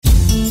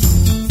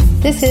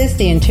This is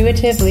the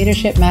Intuitive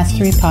Leadership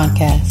Mastery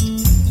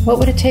Podcast. What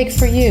would it take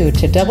for you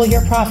to double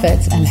your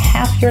profits and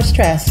half your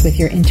stress with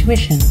your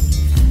intuition?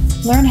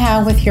 Learn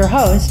how with your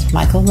host,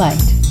 Michael Light.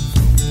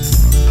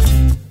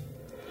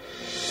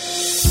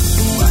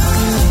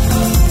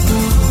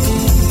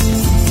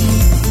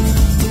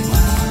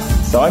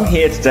 So I'm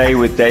here today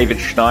with David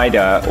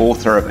Schneider,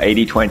 author of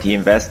 80/20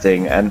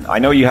 Investing, and I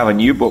know you have a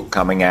new book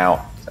coming out,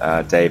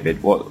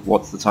 David.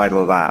 What's the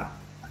title of that?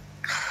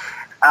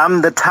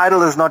 The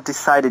title is not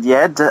decided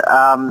yet.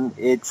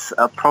 It's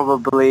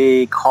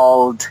probably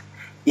called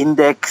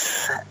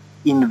Index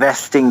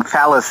Investing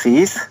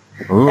Fallacies,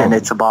 Ooh. And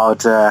it's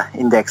about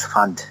index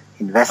fund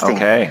investing.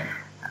 Okay.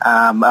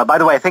 By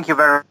the way, thank you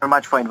very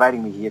much for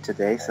inviting me here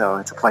today. So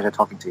it's a pleasure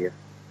talking to you.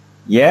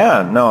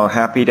 Yeah, no,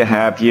 happy to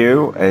have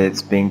you.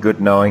 It's been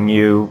good knowing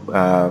you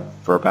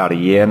for about a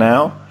year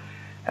now.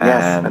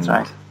 Yes, that's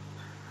right.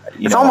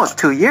 It's almost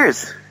 2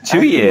 years.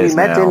 2 years we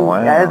met now. In,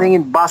 wow. I think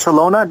in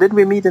Barcelona. Did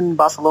we meet in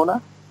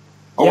Barcelona?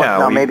 Or Yeah.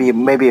 no,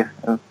 maybe.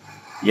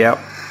 Yep.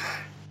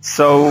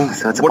 So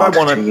it's what about I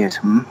wanted, 2 years.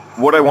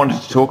 what I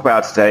wanted to talk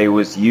about today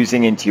was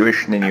using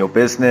intuition in your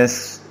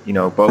business. You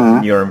know, both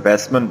in your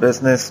investment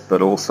business,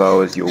 but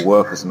also as your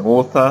work as an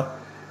author.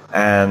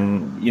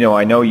 And, you know,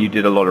 I know you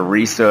did a lot of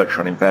research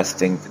on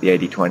investing for the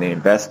 80/20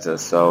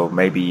 investors, so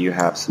maybe you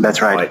have some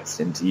insights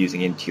into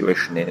using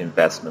intuition in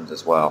investment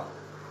as well.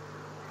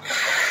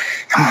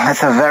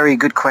 That's a very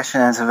good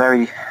question, and it's a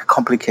very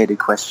complicated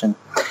question.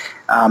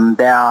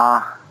 There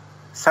are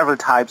several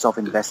types of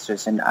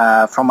investors, and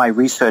from my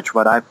research,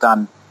 what I've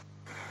done,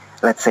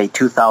 let's say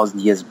 2,000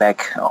 years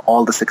back,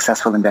 all the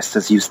successful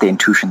investors used the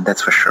intuition,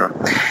 that's for sure.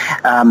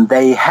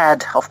 They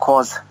had, of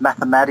course,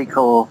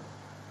 mathematical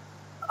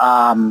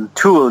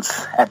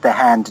tools at their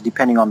hand,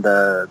 depending on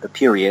the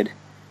period.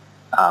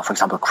 For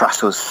example,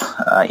 Crassus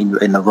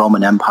in the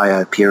Roman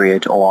Empire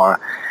period, or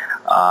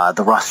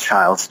the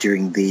Rothschilds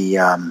during the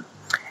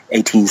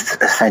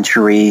 18th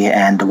century,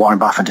 and Warren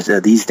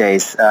Buffett these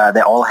days.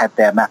 They all had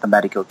their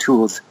mathematical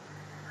tools.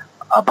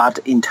 But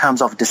in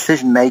terms of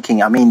decision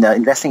making, I mean,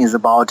 investing is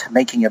about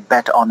making a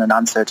bet on an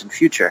uncertain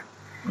future,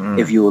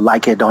 if you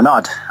like it or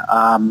not.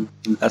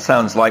 That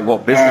sounds like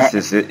what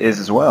business is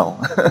as well.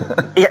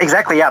 Yeah,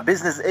 exactly. Yeah,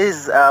 business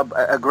is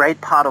a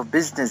great part of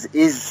business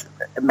is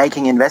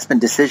making investment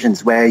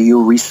decisions where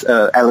you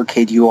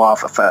allocate your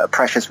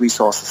precious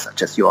resources,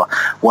 such as your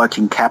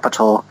working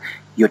capital,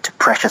 your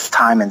precious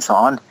time, and so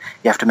on.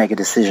 You have to make a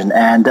decision,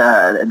 and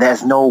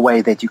there's no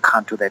way that you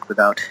can't do that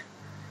without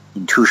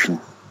intuition.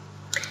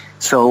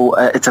 So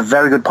it's a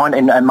very good point,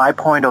 and my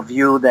point of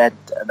view that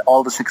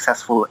all the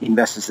successful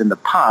investors in the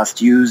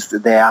past used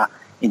their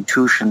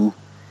intuition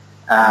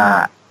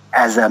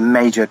as a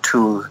major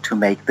tool to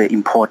make the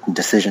important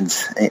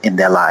decisions in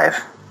their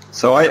life.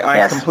 So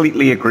I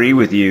completely agree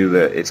with you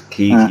that it's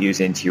key to use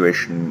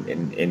intuition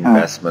in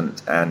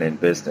investment and in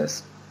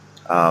business.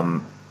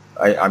 I'm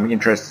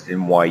interested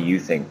in why you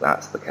think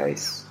that's the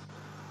case.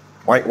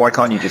 Why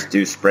can't you just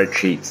do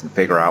spreadsheets and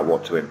figure out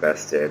what to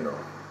invest in?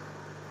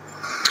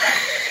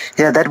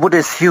 Yeah, that would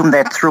assume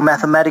that through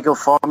mathematical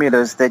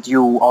formulas that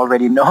you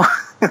already know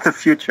the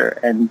future.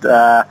 And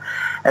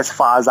as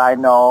far as I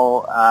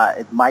know,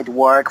 it might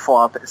work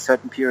for a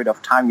certain period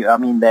of time. I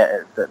mean,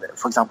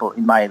 for example,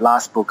 in my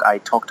last book, I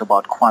talked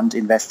about quant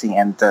investing,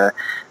 and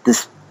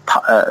this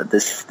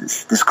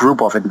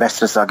group of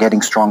investors are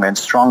getting stronger and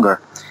stronger.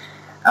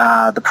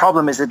 The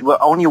problem is it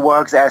only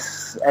works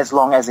as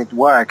long as it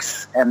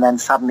works, and then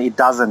suddenly it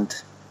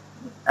doesn't.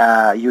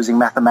 Using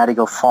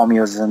mathematical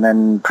formulas and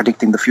then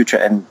predicting the future,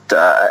 and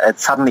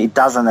suddenly it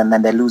doesn't, and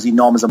then they lose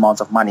enormous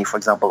amounts of money. For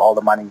example, all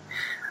the money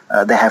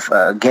they have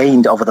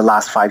gained over the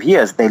last 5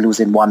 years, they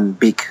lose in one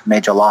big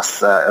major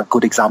loss. A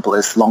good example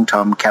is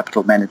long-term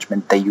capital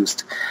management. They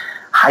used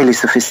highly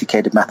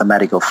sophisticated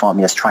mathematical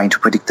formulas trying to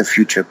predict the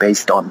future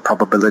based on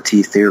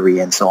probability theory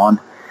and so on.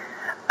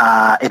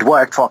 It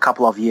worked for a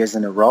couple of years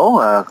in a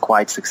row,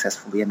 quite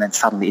successfully, and then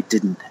suddenly it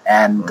didn't,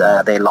 and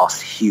they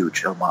lost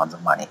huge amounts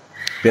of money.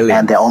 Billions.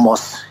 And they're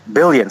almost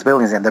billions,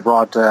 and they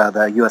brought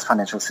the U.S.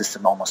 financial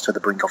system almost to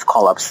the brink of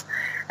collapse.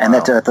 And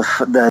that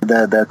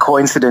the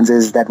coincidence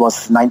is that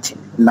was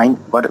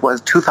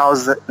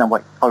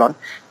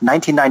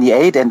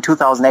 1998 and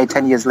 2008.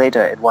 10 years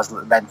later, it was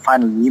when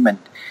finally Lehman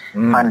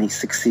finally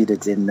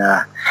succeeded in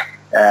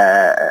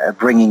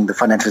bringing the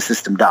financial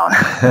system down.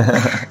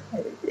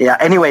 Yeah.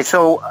 Anyway,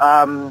 so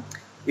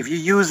if you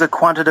use a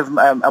quantitative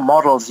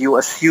models, you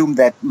assume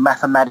that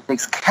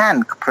mathematics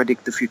can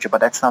predict the future,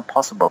 but that's not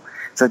possible.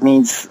 So it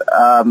means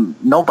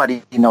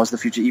nobody knows the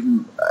future.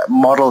 Even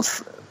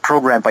models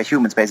programmed by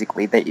humans,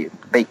 basically,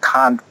 they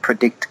can't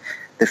predict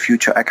the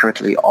future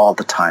accurately all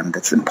the time.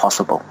 That's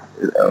impossible.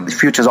 The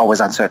future is always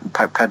uncertain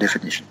per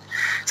definition.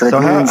 So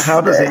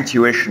how does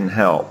intuition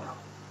help?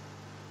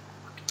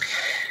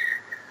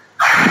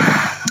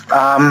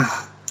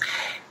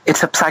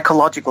 It's a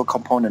psychological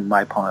component, in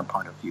my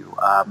point of view.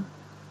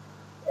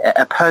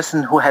 A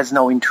person who has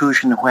no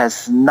intuition, who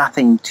has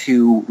nothing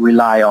to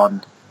rely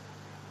on,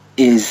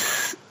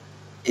 is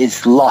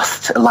is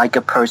lost, like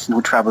a person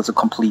who travels a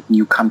complete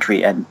new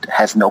country and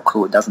has no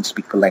clue, doesn't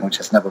speak the language,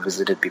 has never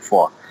visited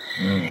before.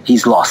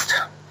 He's lost.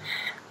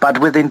 But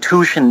with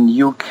intuition,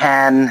 you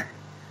can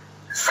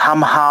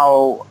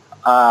somehow,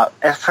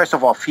 first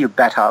of all, feel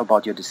better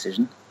about your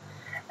decision.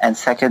 And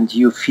second,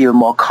 you feel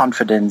more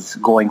confidence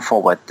going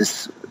forward.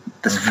 This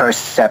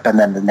first step and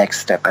then the next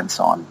step and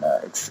so on.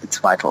 It's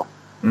vital.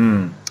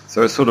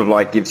 So it sort of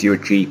like gives you a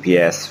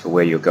GPS for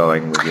where you're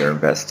going with your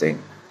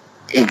investing.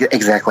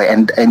 Exactly.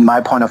 And in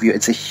my point of view,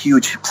 it's a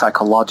huge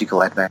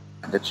psychological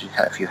advantage you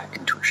have your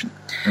intuition.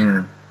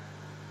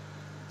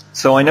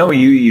 So I know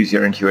you use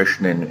your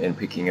intuition in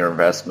picking your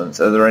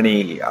investments. Are there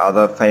any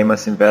other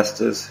famous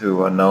investors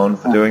who are known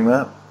for doing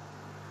that?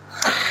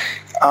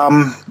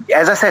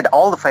 As I said,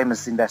 all the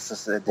famous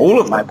investors,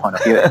 all of my them. point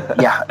of view,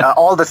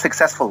 all the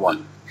successful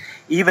ones.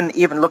 Even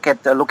look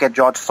at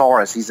George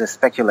Soros. He's a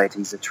speculator.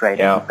 He's a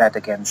trader. Yeah. He bet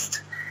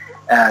against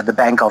the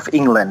Bank of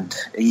England.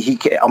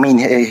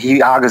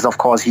 He argues, of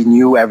course, he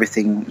knew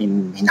everything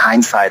in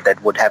hindsight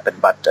that would happen,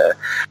 but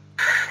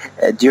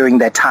during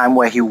that time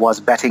where he was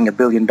betting $1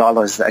 billion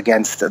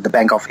against the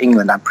Bank of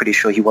England, I'm pretty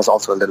sure he was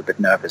also a little bit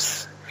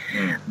nervous.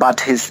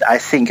 But I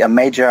think a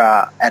major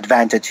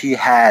advantage he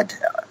had,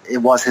 it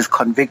was his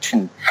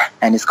conviction,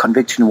 and his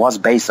conviction was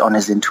based on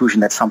his intuition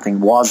that something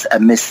was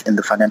amiss in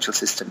the financial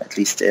system, at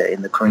least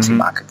in the currency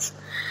markets.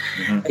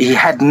 He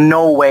had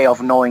no way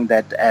of knowing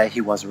that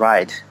he was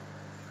right,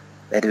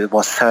 that it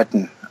was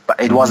certain. But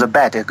it was a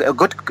bet, a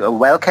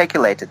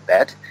well-calculated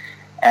bet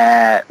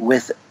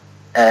with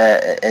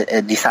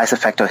a decisive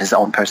factor, his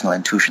own personal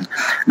intuition.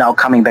 Now,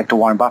 coming back to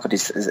Warren Buffett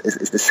is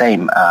the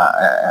same.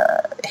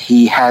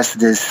 He has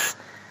this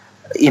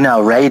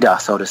inner radar,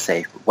 so to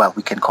say. Well,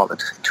 we can call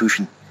it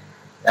intuition.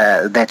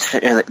 That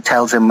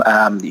tells him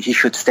he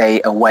should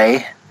stay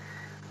away,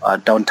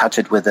 don't touch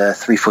it with a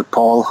 3-foot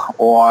pole,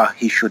 or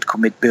he should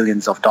commit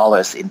billions of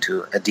dollars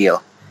into a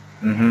deal.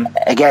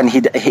 Again,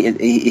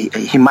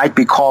 he might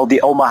be called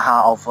the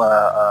Omaha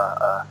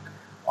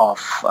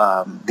of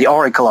the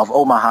Oracle of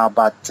Omaha,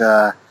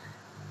 but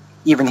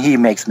even he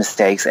makes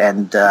mistakes.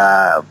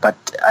 But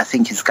I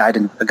think his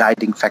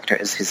guiding factor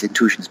is his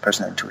intuition, his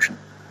personal intuition.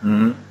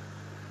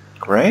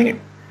 Great.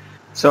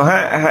 So,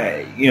 how,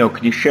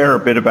 can you share a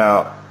bit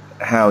about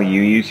how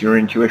you use your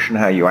intuition,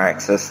 how you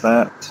access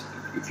that,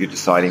 if you're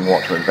deciding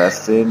what to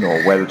invest in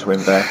or whether to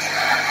invest?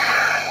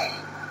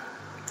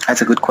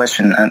 That's a good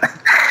question, and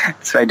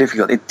it's very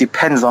difficult. It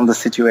depends on the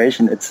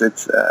situation. It's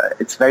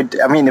very.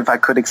 I mean, if I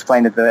could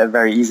explain it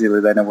very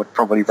easily, then I would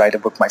probably write a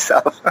book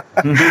myself.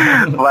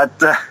 But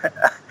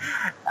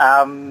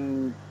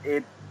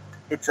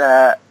it's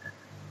a.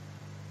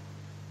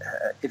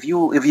 If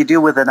you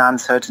deal with an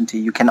uncertainty,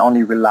 you can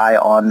only rely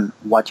on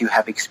what you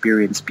have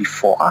experienced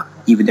before,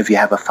 even if you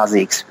have a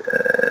fuzzy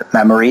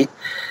memory.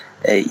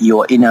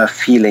 Your inner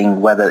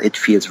feeling, whether it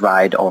feels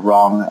right or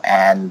wrong,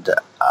 and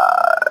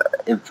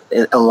if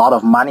a lot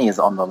of money is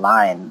on the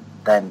line,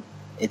 then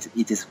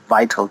it is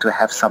vital to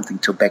have something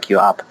to back you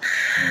up.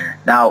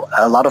 Now,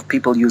 a lot of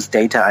people use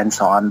data and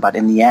so on, but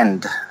in the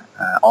end,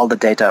 all the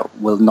data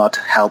will not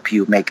help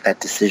you make that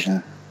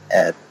decision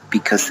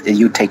because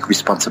you take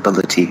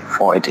responsibility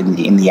for it in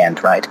the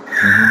end, right?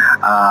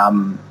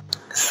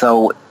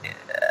 So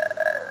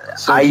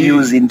I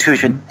use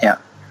intuition. Yeah.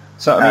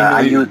 So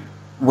I mean,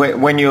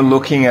 when you're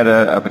looking at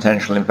a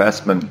potential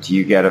investment, do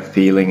you get a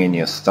feeling in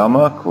your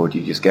stomach, or do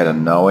you just get a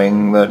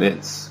knowing that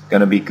it's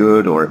going to be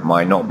good, or it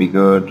might not be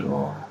good,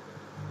 or?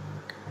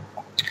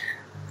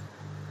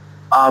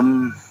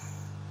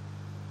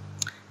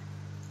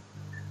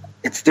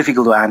 It's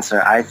difficult to answer.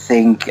 I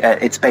think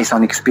it's based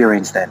on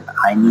experience then.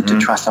 I need to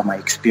trust on my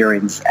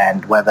experience,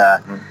 and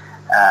whether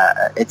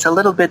it's a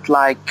little bit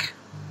like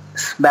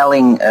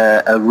smelling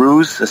a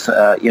ruse,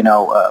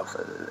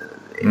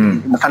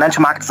 in the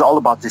financial market, it's all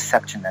about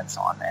deception and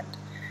so on.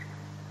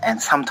 And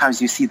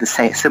sometimes you see the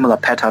similar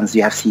patterns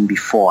you have seen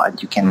before,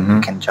 and you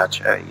can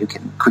judge. You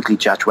can quickly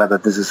judge whether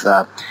this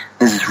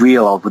is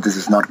real or this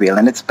is not real.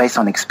 And it's based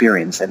on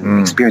experience. And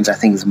experience, I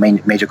think, is a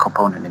major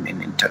component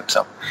in terms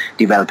of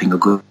developing a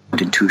good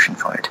intuition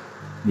for it.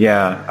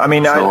 Yeah, I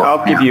mean, so,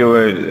 I'll give you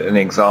an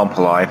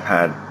example I've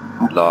had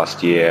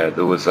last year.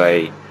 There was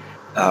a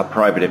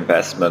private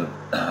investment.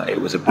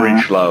 It was a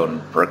bridge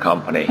loan for a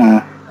company,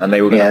 and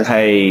they were going to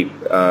pay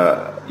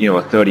a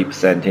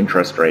 30%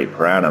 interest rate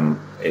per annum.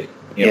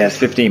 It was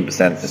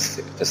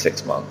 15% for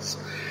 6 months.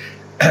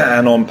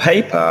 And on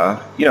paper,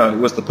 it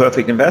was the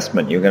perfect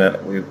investment.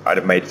 I'd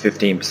have made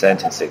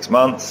 15% in 6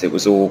 months. It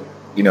was all,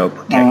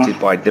 protected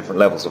by different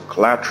levels of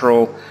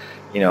collateral.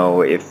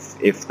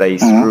 If they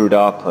screwed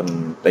up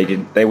and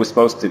they were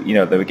supposed to,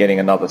 they were getting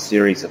another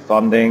series of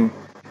funding.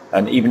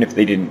 And even if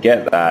they didn't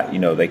get that,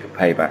 they could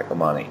pay back the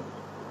money.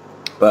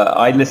 But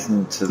I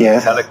listened to the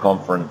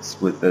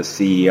teleconference with the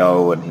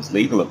CEO and his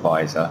legal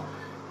advisor,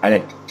 and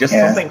it just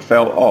something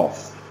felt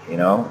off. It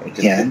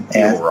just didn't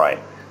feel right.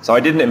 So I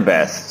didn't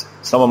invest.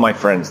 Some of my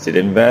friends did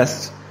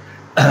invest.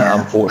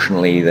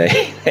 Unfortunately,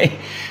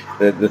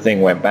 the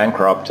thing went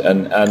bankrupt,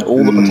 and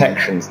all the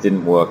protections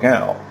didn't work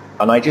out.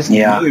 And I just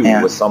knew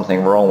there was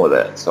something wrong with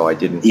it, so I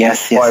didn't.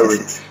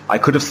 I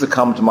could have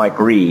succumbed to my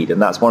greed,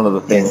 and that's one of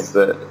the things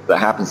that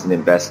happens in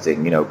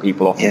investing. You know,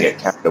 people often get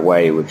carried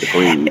away with the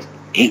greed.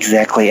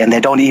 Exactly, and they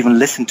don't even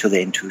listen to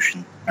their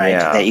intuition, right?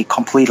 Yeah. They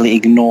completely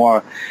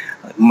ignore.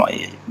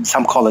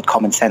 Some call it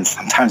common sense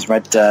sometimes,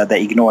 right?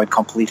 They ignore it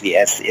completely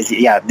as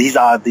these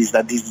are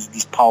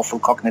these powerful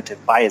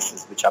cognitive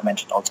biases, which I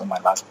mentioned also in my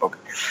last book.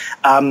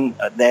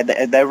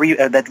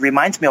 That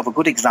reminds me of a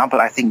good example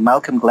I think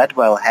Malcolm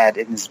Gladwell had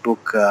in his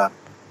book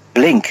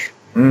Blink,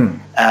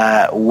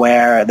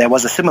 where there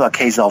was a similar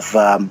case of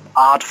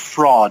art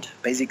fraud.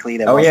 Basically,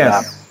 there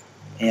was.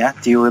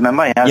 Do you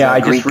remember? Yeah,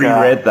 I just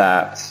reread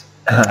that.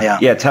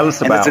 Tell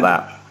us about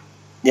that.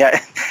 Yeah,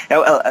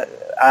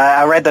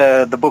 I read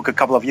the book a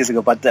couple of years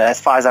ago, but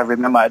as far as I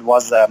remember, it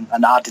was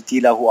an art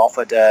dealer who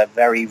offered a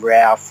very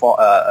rare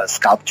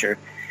sculpture.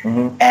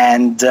 Mm-hmm.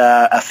 And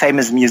a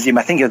famous museum,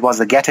 I think it was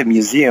the Goethe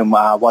Museum,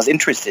 was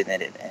interested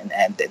in it,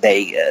 and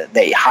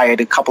they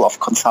hired a couple of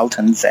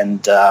consultants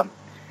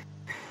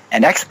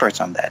and experts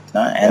on that.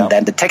 And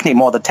then the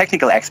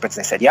technical experts,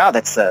 they said,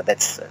 that's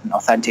an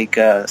authentic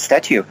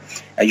statue.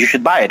 You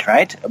should buy it,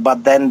 right?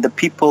 But then the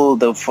people,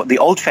 the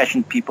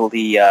old-fashioned people,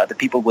 the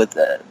people with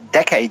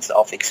decades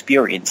of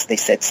experience, they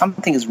said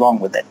something is wrong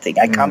with that thing.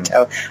 I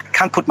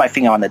can't put my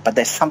finger on it, but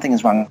there's something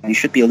is wrong. You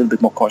should be a little bit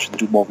more cautious and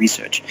do more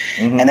research.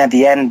 Mm-hmm. And at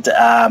the end,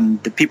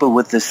 the people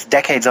with this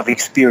decades of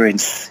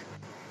experience,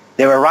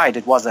 they were right.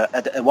 It was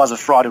a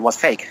fraud. It was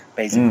fake,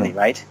 basically,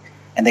 right?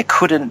 And they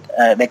couldn't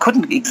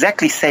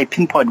exactly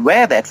pinpoint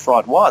where that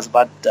fraud was,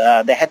 but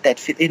they had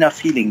that inner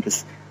feeling,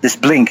 this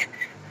blink.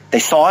 They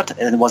saw it,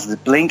 and it was the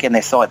blink, and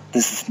they saw it.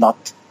 This is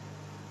not.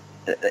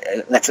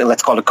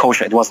 Let's call it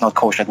kosher. It was not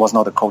kosher. It was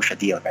not a kosher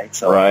deal, right?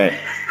 So, right.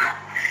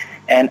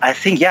 And I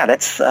think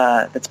that's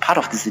part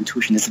of this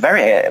intuition. It's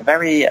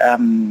very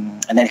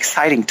an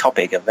exciting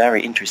topic, a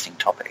very interesting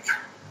topic.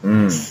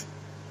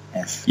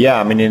 Yes. Yeah,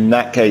 I mean, in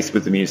that case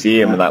with the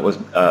museum, that was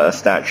a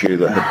statue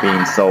that had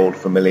been sold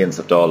for millions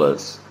of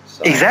dollars.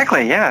 So.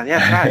 Exactly,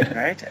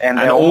 right. And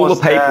all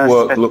the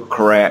paperwork looked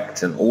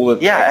correct, and all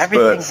the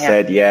experts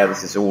said,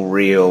 this is all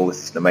real,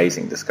 this is an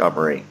amazing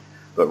discovery.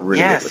 But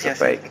really it was a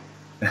fake.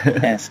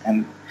 Yes,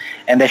 and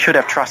they should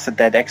have trusted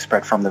that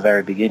expert from the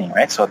very beginning,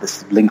 right? So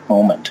this blink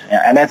moment.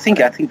 And I think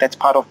that's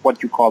part of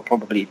what you call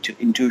probably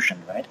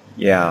intuition, right?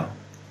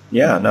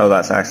 Yeah, no,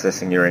 that's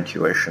accessing your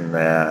intuition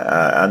there.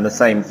 And the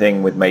same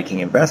thing with making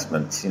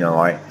investments. You know,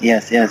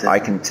 I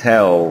can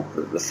tell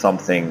that there's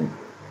something,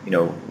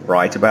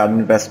 right about an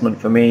investment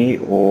for me,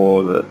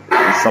 or that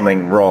there's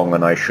something wrong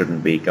and I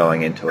shouldn't be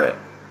going into it.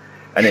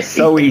 And it's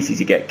so easy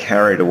to get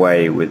carried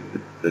away with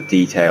the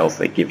details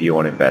they give you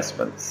on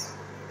investments.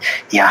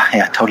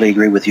 Yeah, totally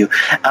agree with you.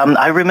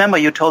 I remember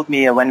you told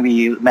me when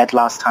we met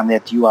last time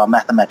that you are a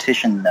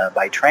mathematician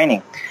by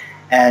training.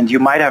 And you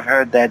might have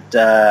heard that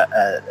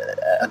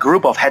a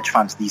group of hedge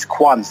funds, these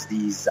quants,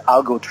 these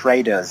algo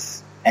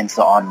traders, and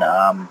so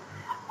on,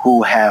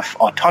 who have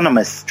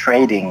autonomous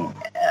trading,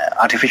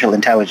 artificial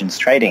intelligence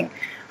trading.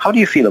 How do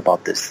you feel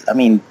about this? I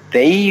mean,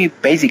 they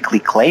basically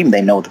claim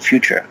they know the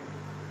future.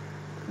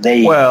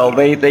 They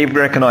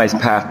recognize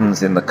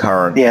patterns in the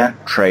current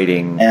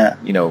trading,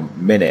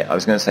 minute. I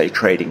was going to say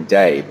trading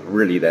day, but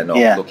really they're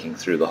not looking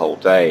through the whole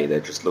day.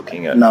 They're just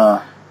looking at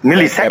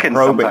milliseconds.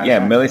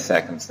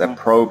 Milliseconds. They're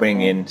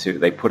probing into.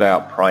 They put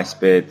out price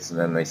bids, and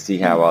then they see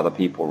how other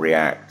people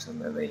react,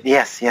 and then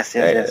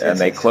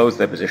they close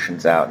their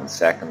positions out in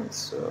seconds.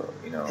 So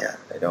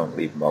they don't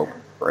leave them open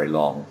for very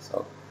long.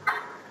 So,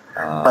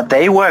 but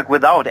they work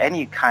without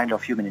any kind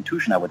of human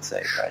intuition, I would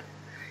say, right?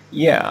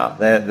 Yeah,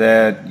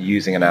 they're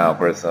using an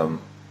algorithm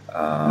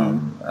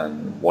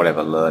and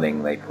whatever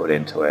learning they put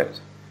into it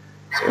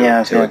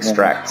to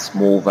extract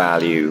small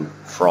value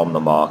from the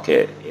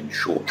market in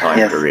short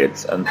time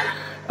periods.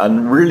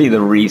 And really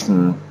the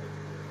reason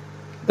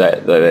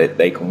that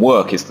they can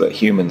work is that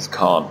humans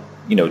can't,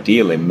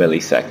 deal in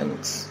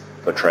milliseconds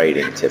for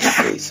trading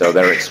typically. So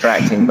they're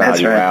extracting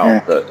value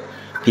that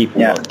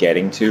people weren't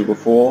getting to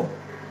before.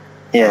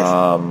 Yes.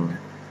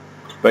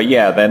 But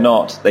they're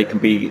not. They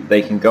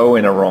can go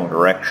in a wrong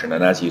direction.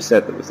 And as you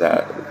said,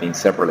 there have been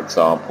several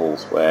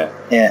examples where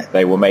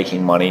they were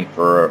making money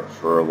for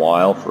a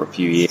while, for a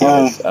few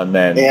years, and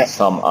then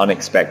some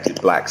unexpected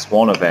black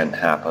swan event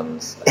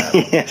happens.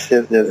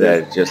 And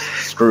they're just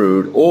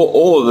screwed.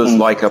 Or there's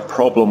like a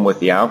problem with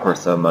the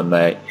algorithm, and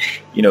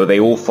they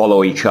all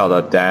follow each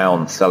other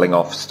down, selling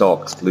off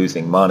stocks,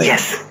 losing money,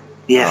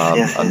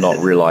 and not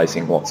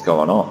realizing what's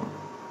going on.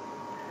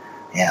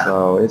 Yeah.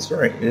 So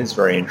it is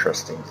very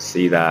interesting to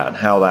see that and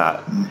how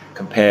that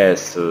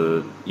compares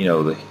to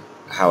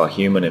how a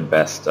human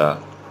investor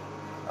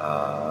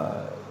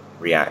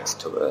reacts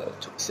to a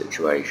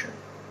situation.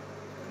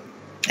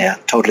 Yeah,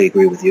 totally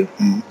agree with you.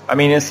 I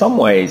mean, in some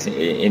ways,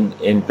 in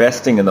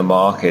investing in the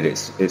market,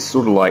 it's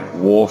sort of like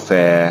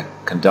warfare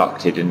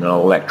conducted in an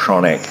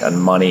electronic and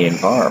money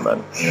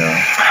environment.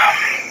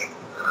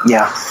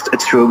 Yeah,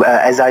 it's true.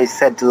 As I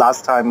said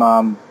last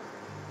time.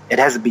 It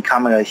has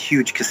become a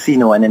huge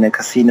casino, and in a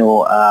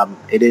casino,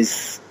 it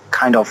is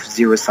kind of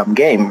zero-sum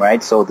game,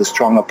 right? So the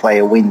stronger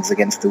player wins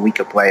against the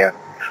weaker player.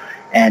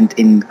 And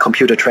in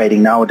computer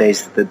trading nowadays,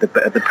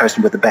 the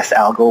person with the best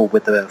algo,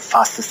 with the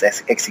fastest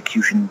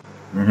execution,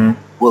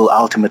 will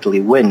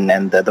ultimately win,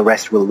 and the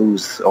rest will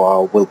lose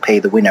or will pay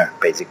the winner,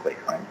 basically.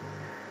 Right?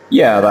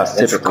 Yeah, that's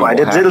typically what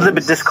happens. It's a little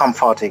bit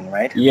discomforting,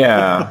 right?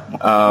 Yeah,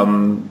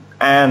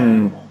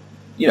 and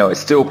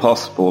it's still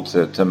possible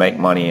to make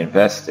money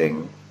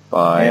investing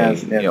by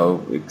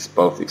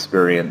both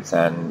experience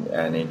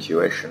and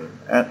intuition,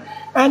 and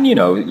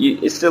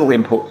it's still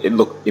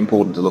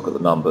important to look at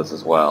the numbers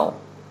as well.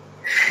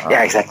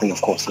 Yeah, exactly, of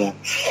course, yeah.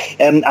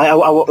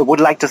 I would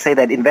like to say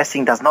that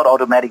investing does not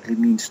automatically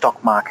mean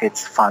stock markets,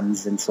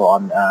 funds, and so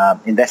on.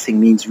 Investing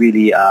means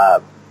really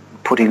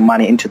putting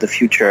money into the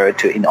future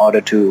in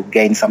order to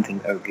gain something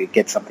or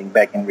get something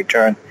back in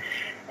return.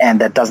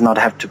 And that does not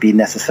have to be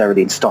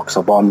necessarily in stocks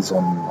or bonds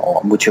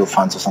or mutual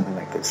funds or something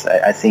like this.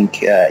 I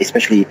think,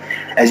 especially,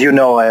 as you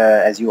know,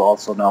 as you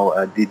also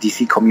know, the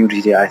DC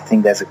community, I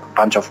think there's a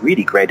bunch of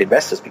really great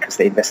investors because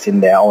they invest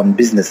in their own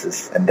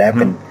businesses, and they have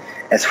been,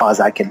 as far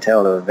as I can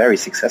tell, very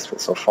successful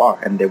so far,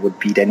 and they would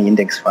beat any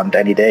index fund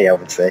any day, I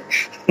would say.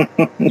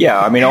 Yeah,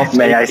 I mean, often,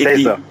 may I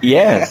say so?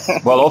 Yes.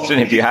 Well, often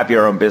if you have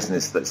your own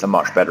business, that's a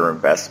much better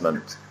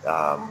investment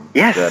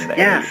than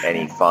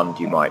any fund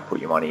you might put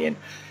your money in.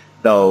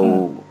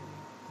 Though,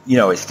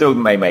 it still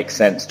may make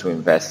sense to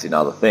invest in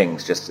other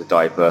things just to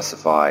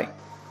diversify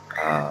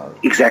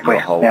your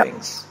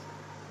holdings.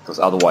 Because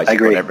otherwise you've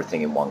got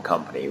everything in one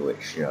company,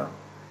 which,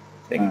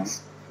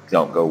 things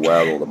don't go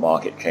well or the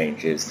market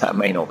changes, that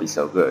may not be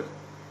so good.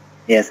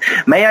 Yes.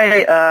 May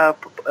I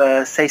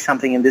say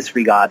something in this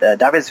regard?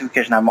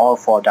 Diversification, I'm all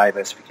for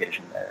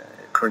diversification,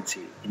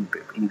 currency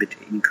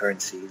in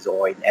currencies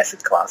or in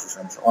asset classes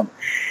and so on.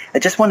 I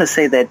just want to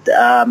say that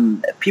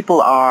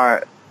people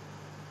are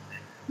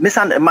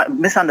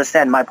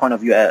misunderstand my point of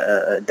view.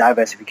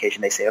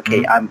 Diversification. They say,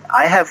 okay,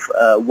 I have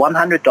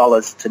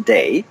 $100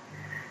 today,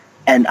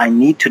 and I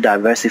need to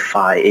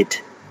diversify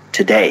it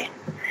today.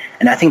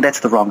 And I think that's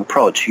the wrong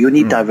approach. You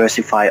need to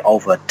diversify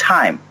over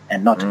time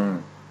and not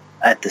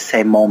at the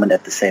same moment,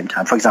 at the same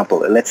time. For example,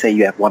 let's say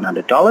you have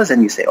 $100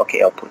 and you say,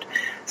 okay, I'll put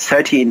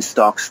 30 in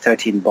stocks,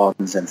 30 in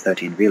bonds, and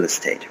 30 in real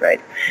estate,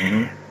 right?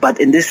 But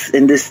in this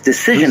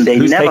decision, they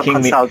never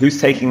consult.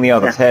 Who's taking the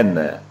other 10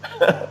 there?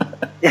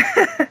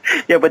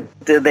 Yeah, but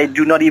they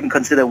do not even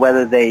consider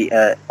whether they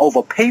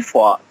overpay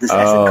for this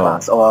asset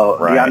class. Or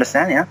do you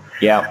understand? Yeah.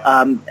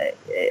 Yeah.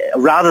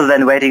 Rather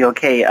than waiting,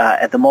 okay,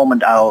 at the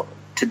moment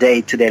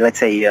today, let's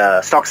say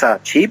stocks are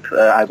cheap.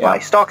 I buy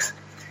stocks,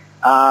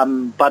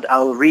 but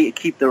I'll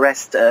keep the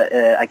rest.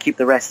 I keep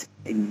the rest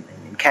in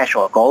cash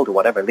or gold or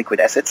whatever liquid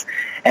assets.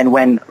 And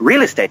when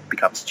real estate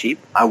becomes cheap,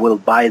 I will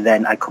buy.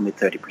 Then I commit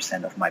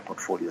 30% of my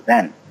portfolio.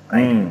 Then,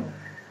 right?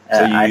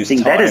 So you I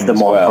think that is the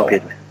more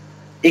appropriate.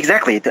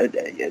 Exactly.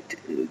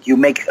 You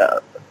make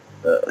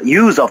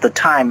use of the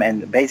time,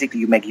 and basically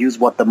you make use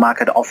what the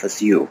market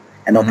offers you,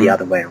 and not the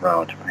other way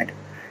around, right?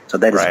 So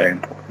that is very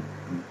important.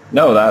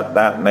 No,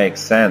 that makes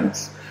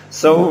sense.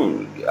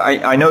 So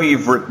I know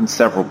you've written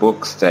several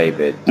books,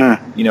 David.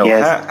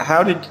 Yes.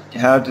 How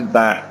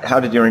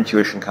did your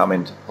intuition come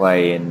into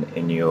play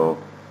in your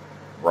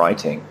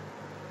writing?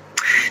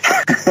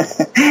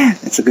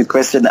 It's a good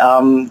question.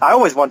 I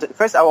always wanted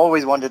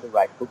to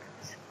write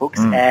books,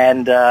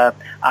 and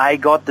I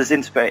got this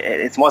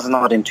inspiration. It was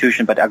not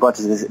intuition, but I got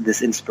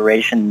this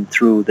inspiration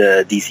through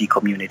the DC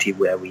community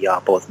where we are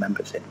both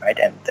members in, right?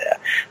 And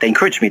they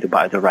encouraged me to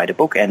write a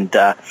book, and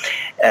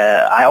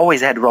I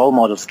always had role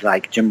models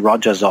like Jim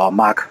Rogers or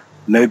Mark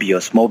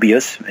Mobius.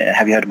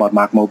 Have you heard about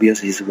Mark Mobius?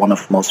 He's one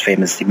of the most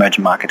famous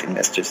emerging market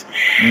investors,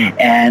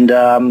 and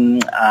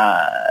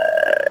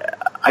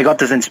I got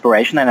this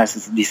inspiration, and I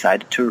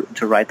decided to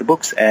write the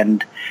books.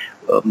 And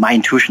my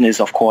intuition is,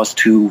 of course,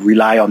 to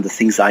rely on the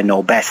things I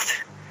know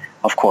best.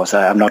 Of course,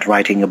 I'm not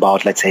writing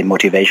about, let's say,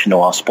 motivation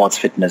or sports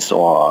fitness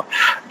or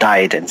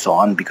diet and so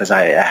on, because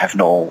I have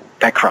no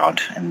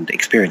background and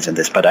experience in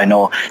this, but I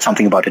know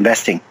something about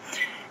investing.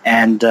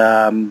 And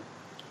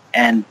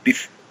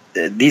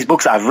these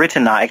books I've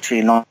written are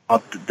actually not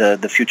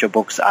the future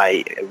books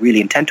I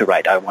really intend to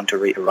write. I want to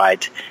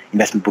write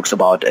investment books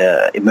about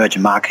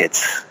emerging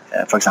markets.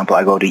 For example,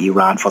 I go to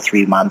Iran for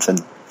 3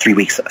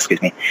 weeks,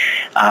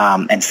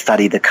 and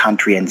study the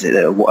country and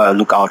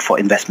look out for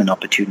investment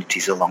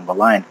opportunities along the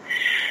line.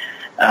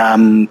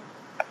 I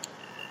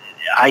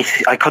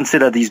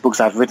consider these books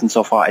I've written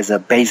so far as a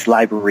base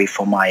library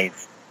for my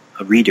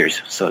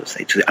readers, so to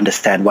say, to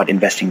understand what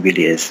investing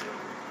really is.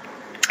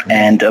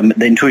 And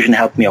the intuition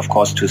helped me, of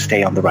course, to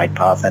stay on the right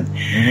path and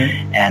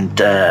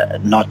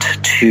not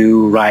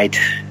to write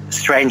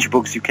strange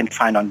books you can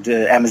find on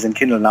the Amazon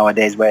Kindle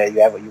nowadays, where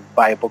you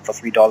buy a book for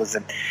 $3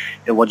 and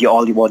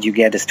what you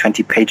get is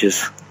 20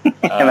 pages, and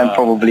then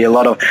probably a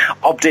lot of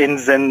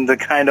opt-ins and the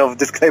kind of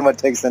disclaimer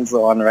text and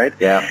so on, right?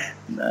 Yeah.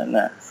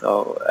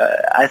 So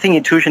I think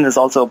intuition is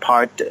also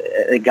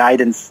a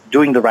guidance,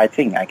 doing the right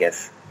thing, I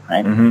guess,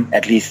 right?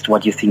 At least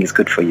what you think is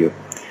good for you.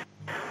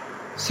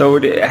 So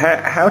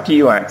how do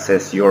you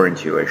access your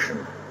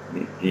intuition?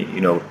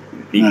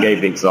 You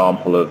gave the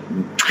example of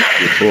your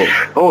book.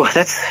 Oh,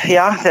 that's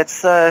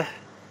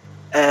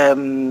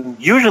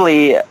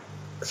usually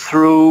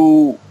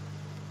through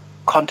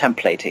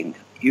contemplating,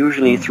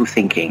 usually through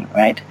thinking,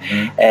 right?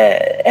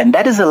 And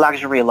that is a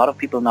luxury a lot of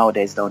people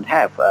nowadays don't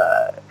have.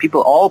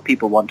 All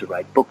people want to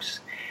write books,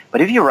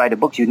 but if you write a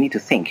book, you need to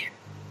think.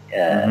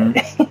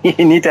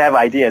 You need to have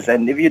ideas,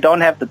 and if you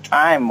don't have the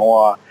time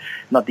or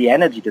not the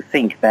energy to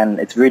think, then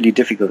it's really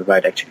difficult to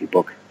write actually a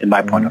book, in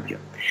my point of view.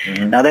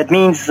 Now that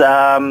means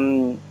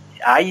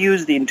I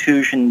use the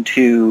intuition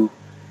to,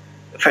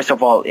 first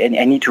of all,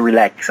 I need to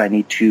relax. I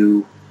need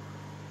to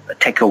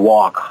take a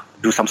walk,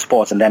 do some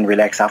sports, and then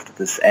relax after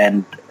this.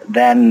 And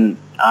then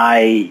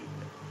I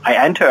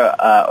enter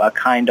a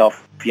kind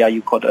of,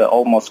 you could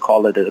almost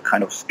call it a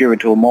kind of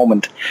spiritual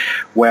moment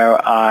where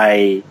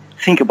I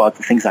think about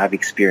the things I've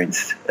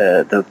experienced,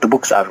 the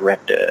books I've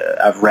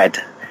read,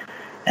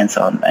 and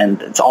so on.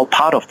 And it's all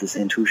part of this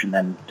intuition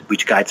then,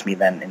 which guides me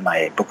then in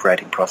my book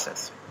writing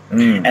process.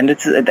 And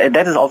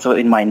that is also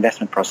in my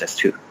investment process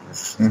too.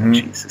 It's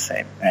the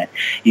same. Right?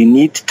 You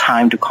need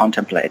time to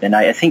contemplate. And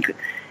I think,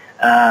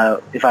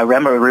 if I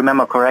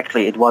remember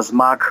correctly, it was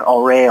Mark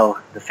Aurel,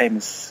 the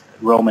famous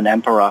Roman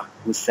emperor,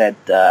 who said,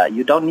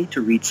 you don't need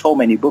to read so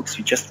many books.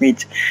 You just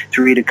need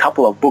to read a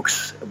couple of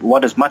books.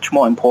 What is much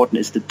more important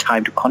is the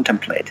time to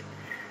contemplate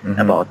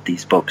about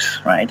these books,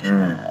 right?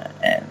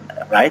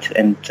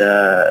 And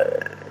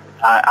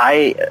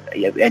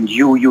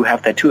you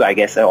have that too, I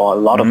guess, or a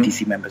lot of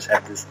DC members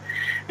have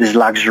this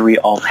luxury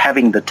of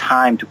having the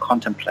time to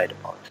contemplate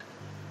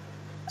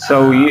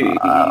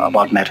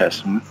about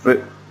matters.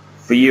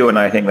 For you, and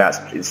I think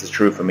this is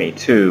true for me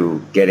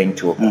too, getting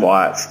to a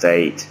quiet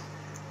state,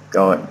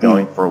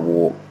 going for a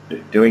walk,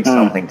 doing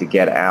something to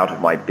get out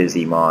of my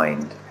busy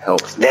mind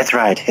helps me. That's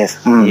right,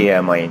 yes.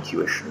 Hear my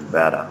intuition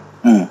better.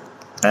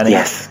 And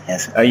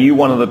yes. Are you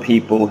one of the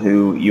people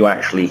who you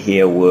actually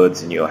hear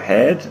words in your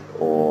head,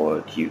 or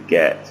do you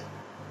get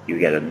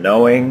a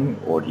knowing,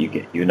 or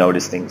do you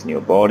notice things in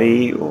your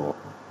body, or?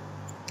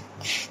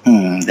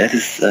 That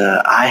is,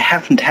 I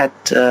haven't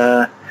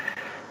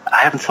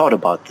thought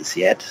about this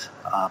yet,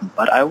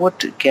 but I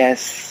would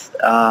guess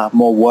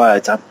more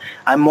words.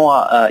 I'm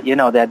more,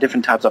 there are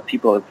different types of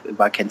people,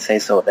 if I can say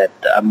so, that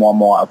I'm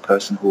more a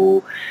person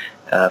who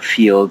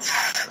feels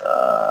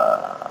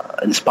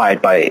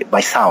inspired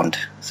by sound.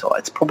 So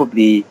it's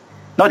probably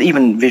not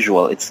even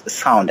visual, it's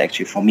sound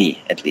actually, for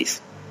me at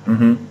least.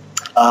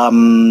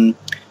 And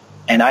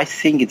I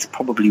think it's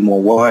probably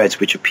more words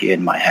which appear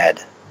in my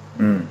head.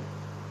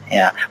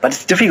 Yeah, but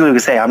it's difficult to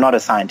say. I'm not a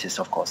scientist,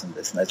 of course, in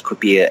this. And it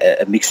could be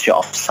a mixture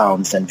of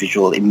sounds and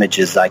visual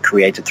images I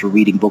created through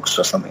reading books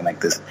or something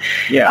like this.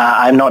 Yeah,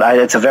 I'm not.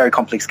 It's a very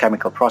complex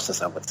chemical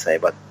process, I would say.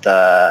 But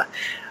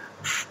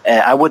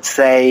I would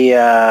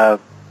say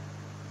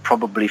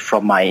probably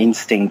from my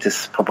instinct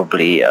is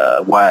probably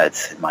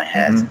words in my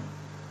head.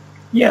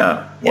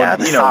 Yeah,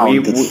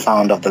 the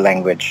sound of the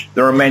language.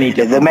 There are many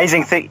different... The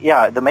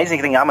amazing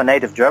thing, I'm a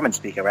native German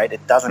speaker, right?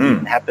 It doesn't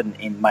even happen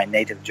in my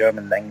native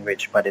German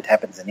language, but it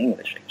happens in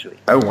English, actually.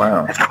 Oh,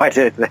 wow.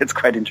 That's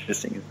quite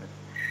interesting, isn't it?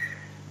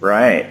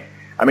 Right.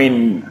 I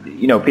mean,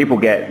 people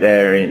get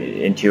their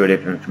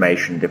intuitive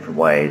information different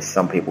ways.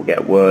 Some people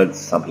get words,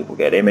 some people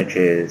get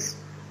images,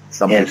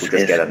 some people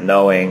just get a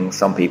knowing,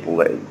 some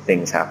people,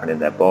 things happen in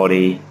their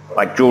body.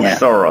 Like George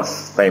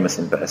Soros, famous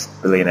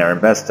billionaire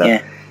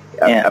investor,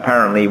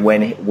 apparently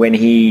when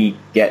he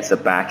gets a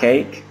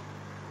backache,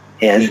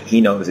 he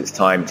knows it's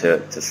time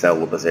to sell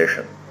the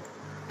position.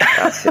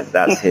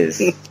 That's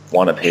his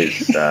one of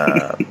his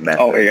methods.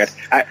 Oh my God.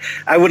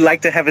 I would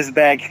like to have his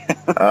bag.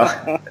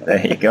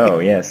 There you go.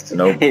 Yes, to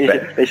know.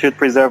 They should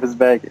preserve his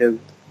bag. Yes.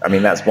 I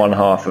mean, that's one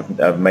half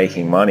of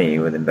making money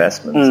with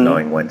investments,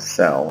 knowing when to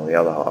sell. The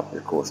other half,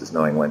 of course, is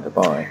knowing when to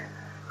buy.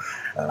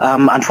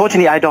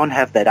 Unfortunately, I don't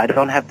have that. I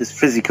don't have this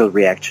physical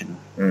reaction.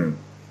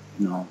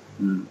 No.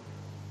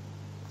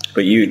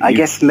 But I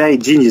guess very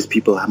genius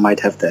people might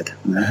have that.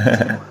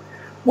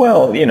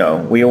 Well,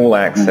 we all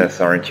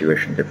access our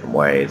intuition different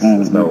ways.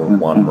 There's no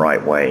one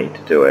right way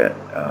to do it.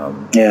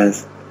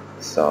 Yes.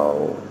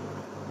 So,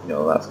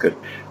 that's good.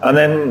 And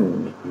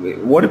then,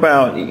 what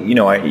about,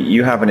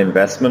 you have an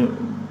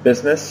investment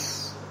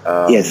business?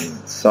 Yes.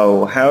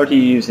 So, how do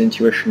you use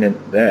intuition in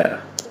there?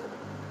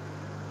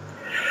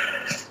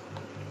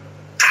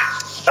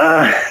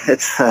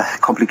 It's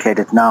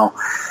complicated now.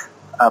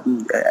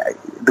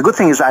 The good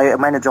thing is I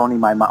manage only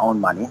my own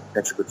money.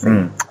 That's a good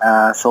thing.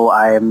 So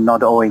I am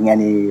not owing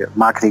any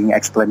marketing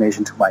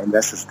explanation to my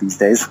investors these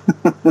days.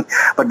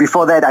 But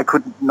before that, I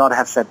could not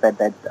have said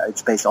that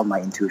it's based on my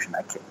intuition.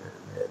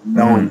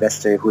 No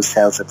investor who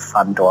sells a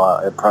fund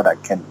or a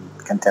product can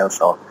tell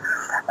so.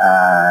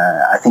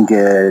 I think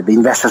the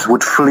investors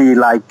would flee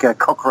like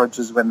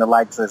cockroaches when the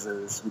lights are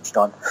switched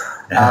on.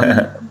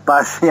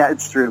 But yeah,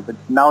 it's true. But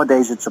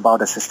nowadays it's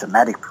about a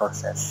systematic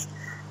process.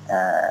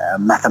 A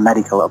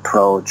mathematical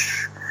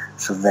approach,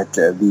 so that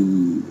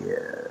the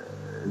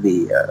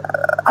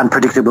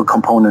unpredictable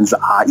components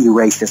are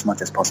erased as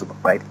much as possible,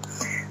 right?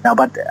 Now,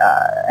 but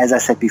as I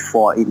said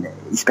before,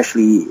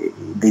 especially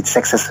the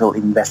successful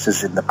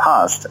investors in the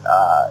past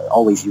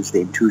always use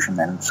the intuition,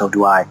 and so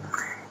do I.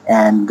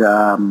 And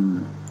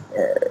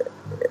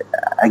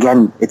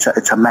again, it's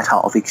a matter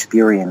of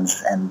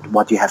experience and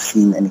what you have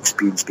seen and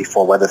experienced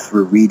before, whether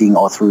through reading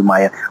or through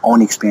my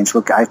own experience.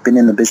 Look, I've been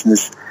in the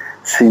business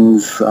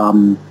since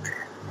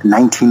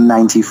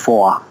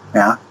 1994.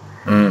 Yeah.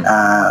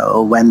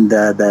 When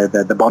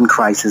the bond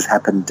crisis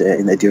happened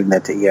during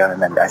that year,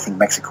 and then I think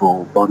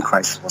Mexico bond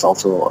crisis was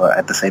also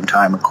at the same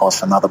time, and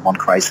caused another bond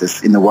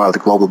crisis in the world, a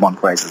global bond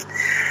crisis.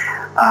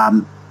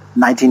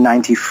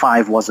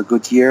 1995 was a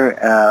good year,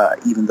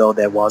 even though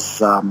there was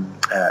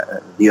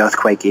the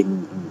earthquake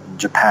in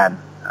Japan.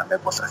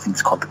 That was, I think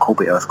it's called the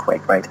Kobe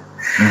earthquake, right?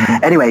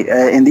 Mm-hmm. Anyway,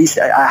 in these,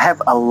 I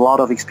have a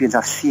lot of experience.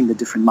 I've seen the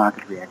different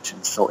market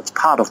reactions, so it's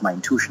part of my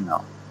intuition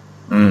now.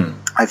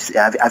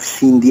 I've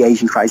seen the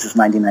Asian crisis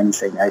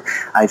 1997.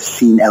 I've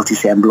seen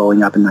LTCM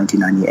blowing up in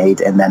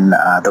 1998, and then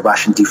the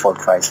Russian default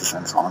crisis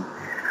and so on.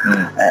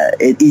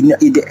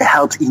 It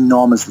helps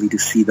enormously to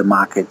see the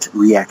market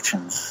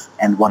reactions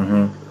and what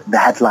the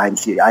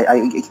headlines.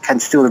 I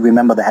can still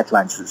remember the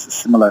headlines.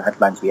 Similar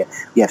headlines we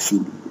have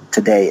seen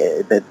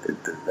today.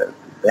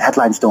 The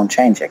headlines don't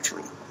change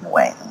actually in a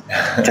way,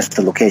 just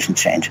the location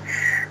change.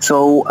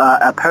 So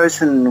a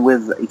person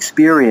with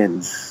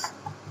experience,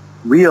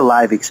 real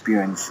life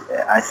experience,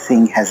 I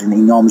think, has an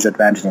enormous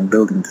advantage in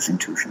building this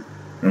intuition.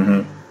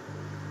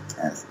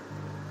 Yes.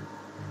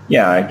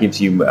 Yeah, it gives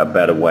you a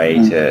better way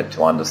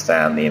to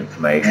understand the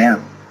information. Yeah.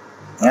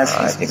 Yes,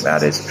 I think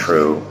that is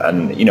true.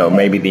 And,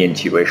 maybe the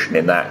intuition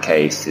in that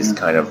case is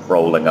kind of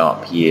rolling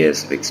up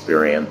years of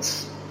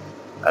experience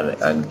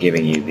and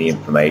giving you the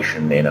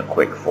information in a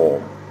quick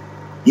form.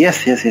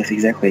 Yes,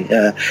 exactly.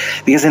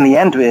 Because in the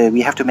end,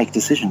 we have to make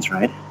decisions,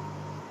 right?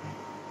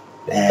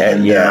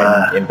 And,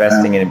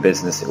 investing in a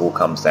business, it all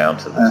comes down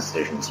to the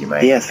decisions you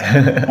make. Yes.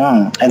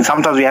 And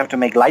sometimes we have to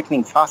make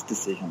lightning fast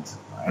decisions.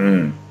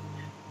 Right?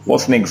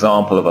 What's an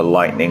example of a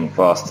lightning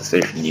fast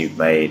decision you've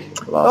made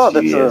last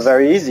few years? That's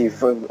very easy.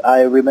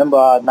 I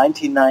remember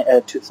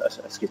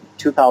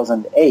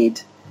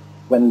 2008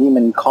 when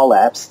Lehman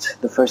collapsed.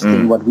 The first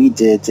thing what we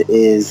did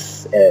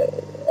is,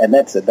 and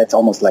that's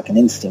almost like an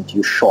instinct,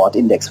 you short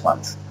index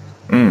funds.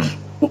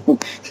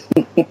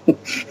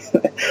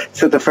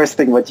 So the first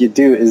thing what you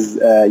do is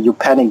you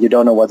panic, you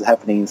don't know what's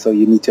happening, so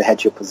you need to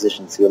hedge your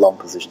positions, your long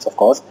positions, of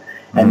course.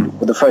 And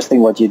the first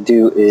thing what you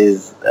do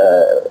is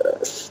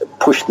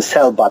push the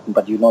sell button,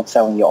 but you're not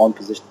selling your own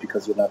position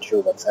because you're not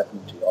sure what's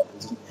happening to your own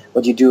position.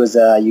 What you do is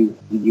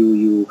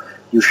you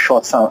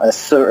short a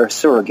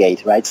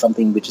surrogate, right?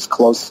 Something which is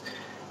close,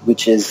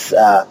 which is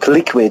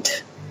liquid,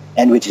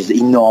 and which is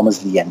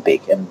enormously and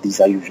big. And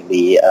these are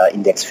usually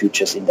index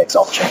futures, index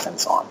options, and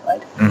so on,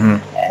 right?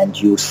 And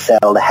you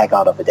sell the heck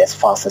out of it as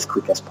fast, as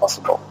quick as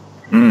possible.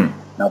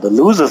 Now, the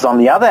losers on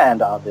the other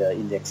end are the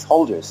index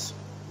holders,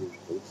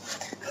 usually,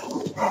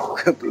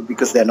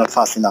 because they're not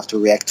fast enough to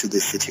react to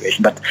this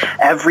situation. But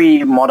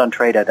every modern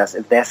trader does.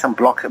 If there's some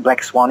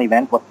black swan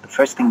event, what the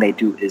first thing they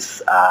do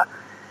is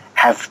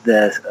have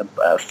the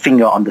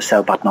finger on the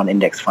sell button on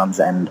index funds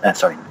and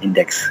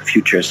index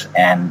futures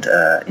and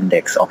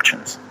index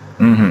options.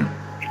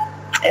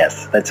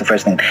 Yes, that's the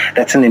first thing.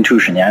 That's an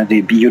intuition. Yeah,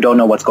 you don't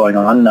know what's going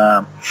on,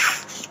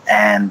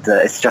 and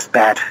it's just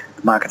bad.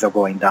 The markets are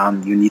going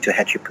down. You need to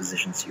hedge your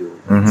positions. You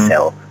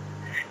sell.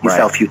 You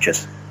sell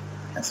futures.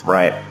 Yes.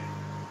 Right.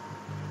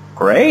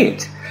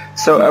 Great.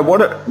 So,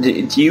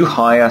 do you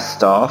hire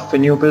staff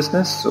in your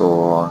business,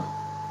 or?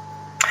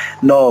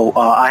 No,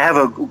 I have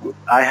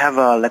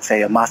a let's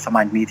say a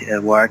mastermind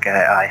work.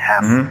 I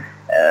have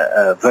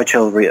a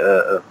virtual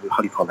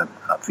how do you call them?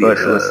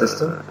 Virtual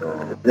assistant.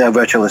 They're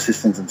virtual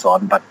assistants and so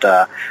on. But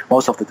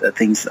most of the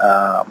things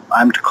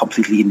I'm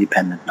completely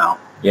independent now.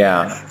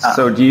 Yeah.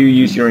 So do you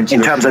use your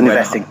intuition in terms of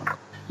investing?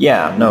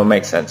 Yeah. No, it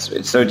makes sense.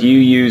 So do you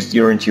use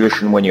your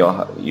intuition when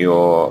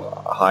you're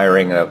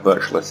hiring a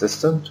virtual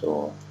assistant,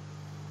 or?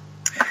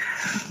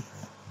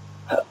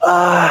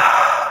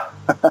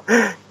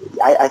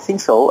 I think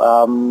so.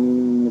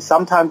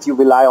 Sometimes you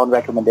rely on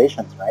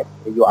recommendations, right?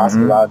 You ask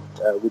around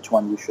which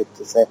one you should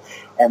say.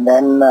 And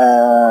then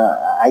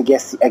I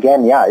guess,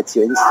 again, it's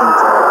your instinct.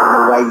 In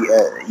a way,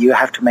 you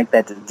have to make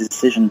that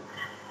decision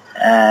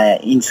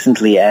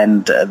instantly.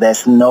 And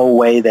there's no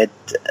way that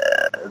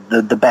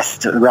the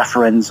best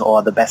reference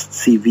or the best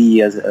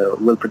CV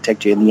will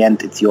protect you. In the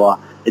end, it's your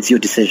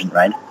decision,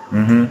 right?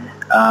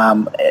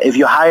 If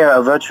you hire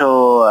a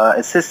virtual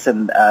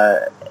assistant,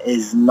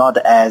 is not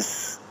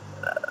as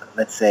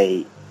let's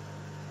say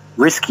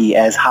risky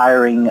as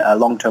hiring a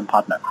long-term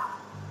partner,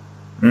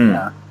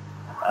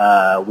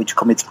 which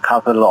commits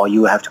capital, or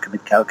you have to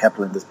commit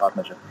capital in this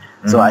partnership.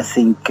 So I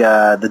think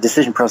the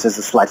decision process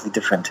is slightly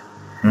different.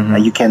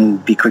 You can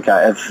be quicker.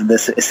 If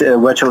this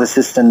virtual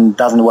assistant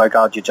doesn't work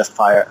out, you just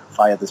fire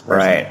this person.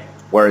 Right.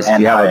 Whereas if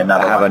you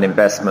have an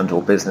investment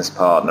or business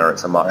partner,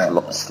 it's a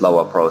much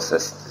slower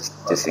process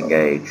to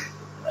disengage.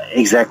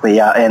 Exactly,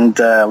 yeah. And,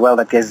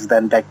 that gets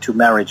then back to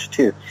marriage,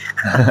 too.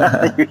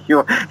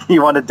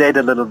 you want to date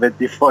a little bit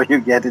before you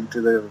get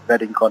into the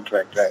wedding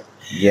contract, right?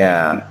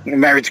 Yeah.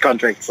 Marriage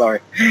contract,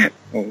 sorry.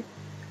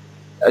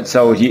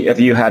 So have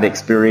you had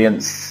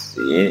experience,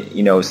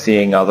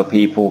 seeing other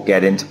people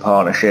get into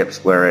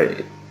partnerships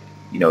where,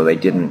 they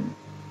didn't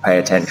pay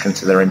attention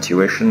to their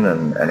intuition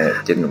and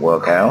it didn't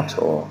work out?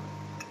 Or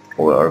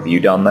have you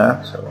done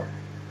that? Or?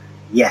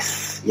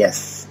 Yes.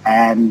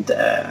 And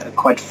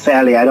quite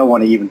fairly, I don't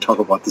want to even talk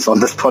about this on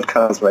this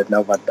podcast right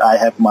now, but I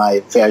have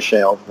my fair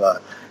share of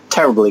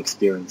terrible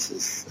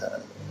experiences.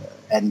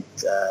 And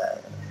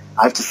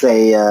I have to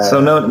say...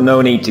 so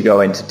no need to go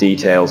into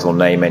details or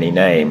name any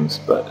names,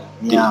 but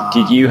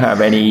did you have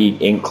any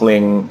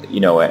inkling,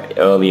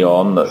 early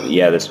on that,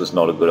 this was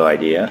not a good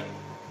idea?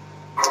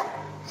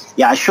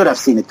 Yeah, I should have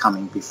seen it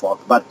coming before.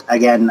 But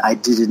again, I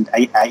didn't.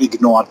 I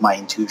ignored my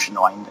intuition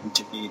or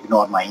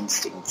ignored my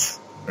instincts.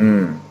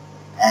 Mm.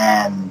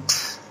 And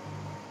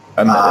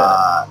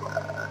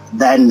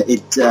then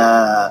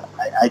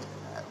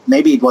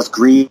maybe it was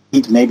greed,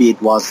 maybe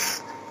it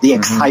was the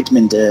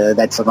excitement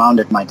that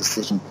surrounded my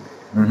decision,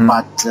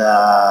 but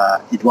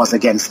it was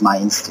against my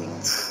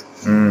instincts.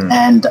 Mm.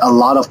 And a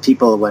lot of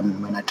people,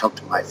 when I talked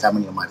to my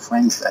family or my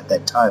friends at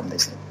that time, they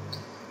said,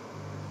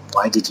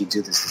 "Why did you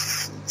do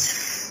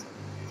this?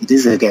 It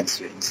is against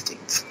your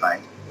instincts,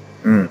 right?"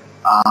 Mm.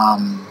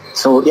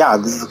 So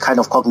this is a kind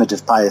of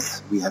cognitive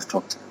bias we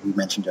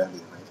mentioned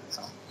earlier, right?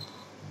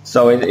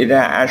 So it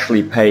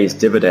actually pays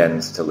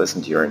dividends to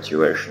listen to your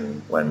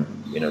intuition when,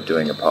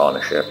 doing a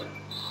partnership.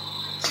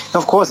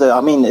 Of course,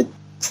 I mean,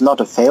 it's not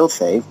a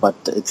fail-safe, but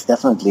it's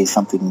definitely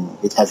something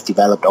it has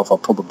developed over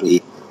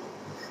probably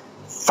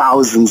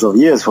thousands of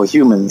years for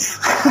humans.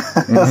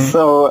 Mm-hmm.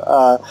 So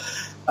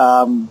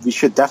we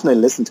should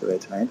definitely listen to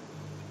it, right?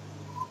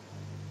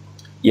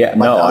 Yeah,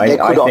 but,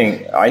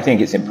 I think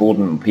it's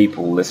important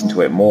people listen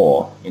to it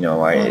more.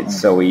 It's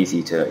so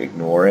easy to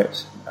ignore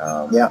it.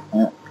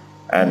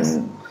 And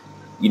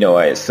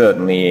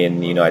certainly in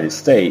the United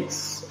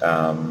States,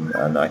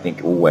 and I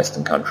think all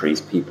Western countries,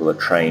 people are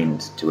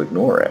trained to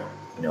ignore it.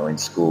 In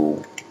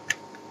school,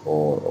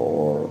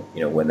 or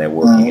when they're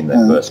working in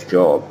their first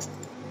job,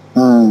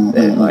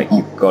 they're like,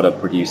 you've got to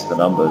produce the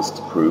numbers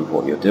to prove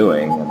what you're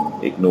doing,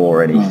 and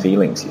ignore any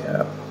feelings you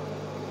have.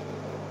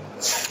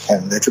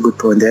 That's a good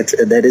point.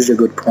 That is a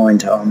good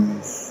point.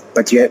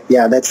 But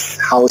that's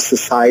how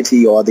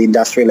society or the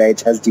industrial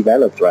age has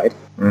developed, right?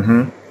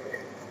 Mm-hmm.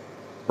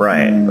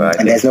 Right.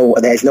 And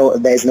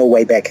there's no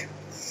way back.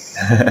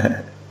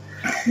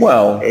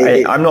 Well,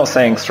 I'm not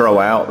saying throw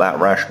out that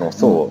rational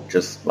thought.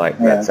 Just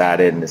let's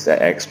add in this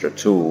extra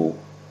tool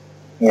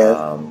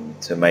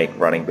to make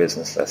running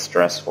business less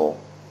stressful,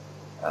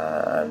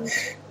 and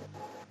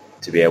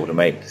to be able to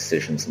make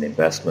decisions and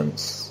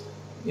investments,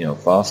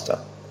 faster.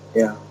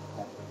 Yeah.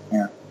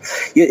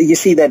 You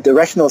see that the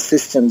rational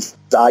systems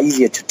are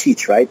easier to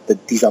teach, right?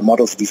 That these are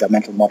models, these are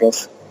mental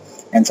models,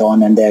 and so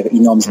on, and they're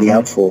enormously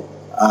helpful.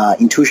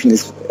 Intuition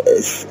is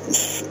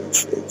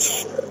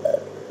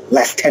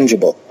less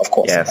tangible, of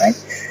course, right?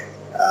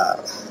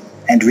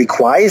 And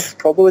requires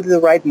probably the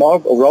right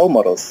role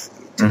models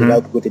to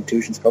develop good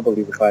intuitions.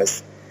 Probably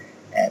requires.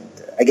 And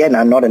again,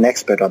 I'm not an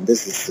expert on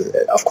this.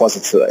 Of course,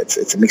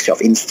 it's a mixture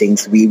of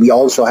instincts. We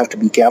also have to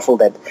be careful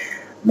that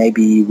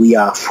maybe we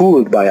are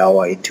fooled by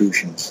our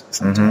intuitions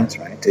sometimes,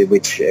 right?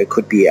 Which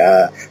could be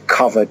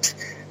covered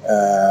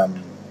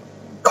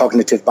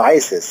cognitive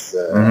biases.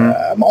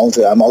 I'm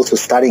also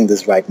studying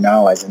this right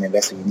now as an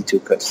investor. You need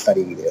to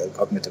study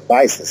cognitive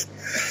biases.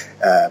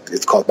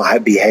 It's called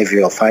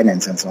behavioral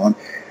finance and so on.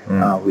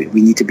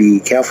 We need to be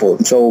careful.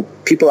 And so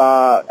people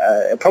are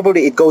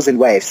probably it goes in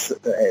waves.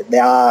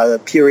 There are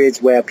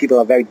periods where people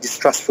are very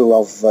distrustful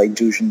of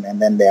intuition,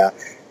 and then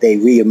they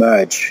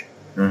re-emerge.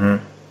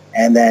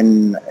 And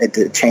then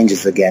it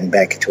changes again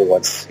back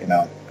towards,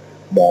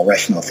 more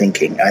rational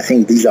thinking. I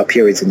think these are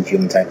periods in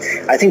human time.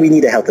 I think we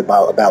need a healthy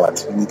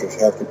balance. We need a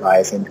healthy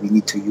bias, and we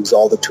need to use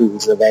all the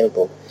tools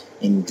available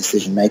in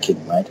decision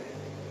making, right?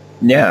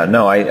 Yeah,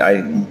 no,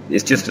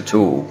 it's just a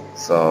tool.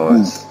 So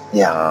it's,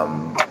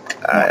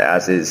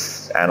 as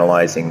is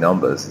analyzing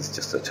numbers, it's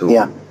just a tool.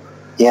 Yeah.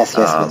 Yes.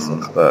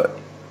 But,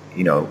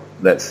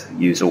 let's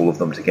use all of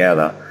them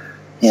together.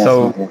 Yes,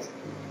 so yes.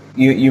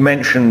 You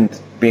mentioned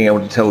being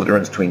able to tell the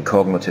difference between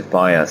cognitive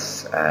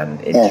bias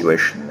and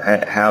intuition.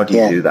 How do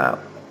you do that?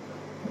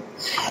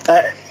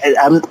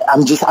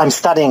 I'm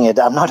studying it.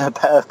 I'm not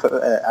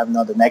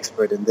an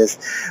expert in this,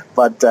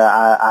 but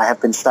I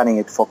have been studying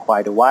it for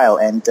quite a while.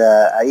 And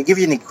I'll give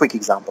you a quick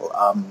example.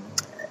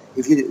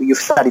 If you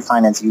study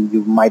finance,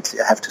 you might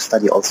have to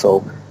study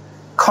also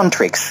con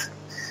tricks,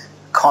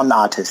 con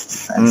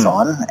artists, and so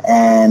on.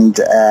 And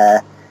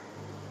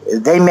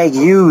they make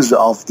use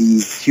of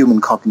these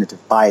human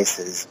cognitive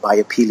biases by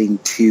appealing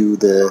to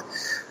the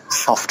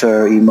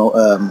softer,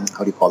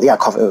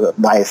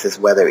 biases,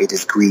 whether it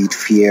is greed,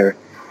 fear,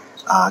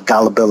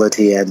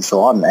 gullibility, and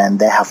so on. And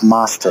they have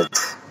mastered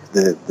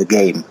the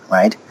game,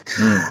 right?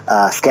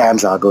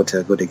 Scams are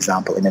a good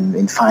example.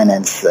 In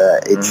finance,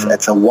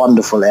 it's a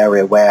wonderful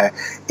area where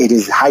it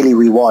is highly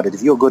rewarded.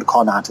 If you're a good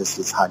con artist,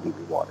 it's highly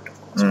rewarded,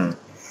 of course.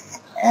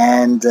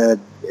 And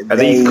are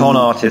these con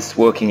artists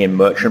working in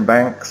merchant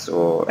banks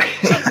or?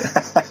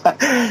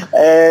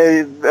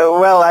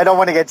 Well, I don't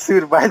want to get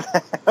sued by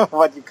them,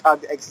 but you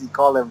can't actually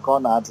call them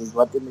con artists.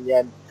 But in the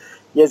end,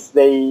 yes,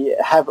 they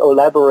have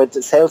elaborate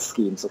sales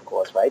schemes, of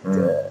course, right?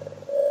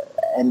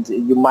 And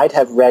you might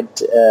have read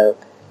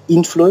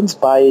Influence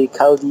by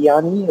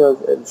Cialdini.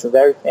 It's a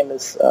very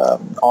famous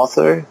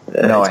author.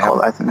 No,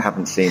 I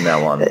haven't seen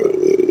that one.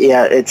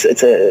 Yeah, it's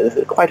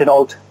quite an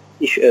old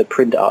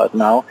print out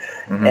now,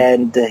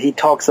 and he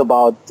talks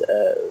about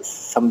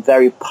some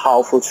very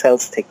powerful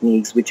sales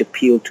techniques which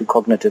appeal to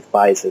cognitive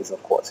biases,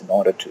 of course, in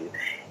order to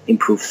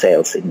improve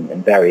sales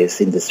in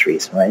various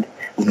industries, right?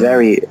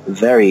 Very,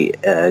 very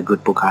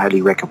good book. I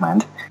highly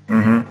recommend.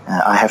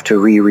 I have to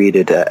reread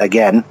it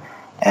again,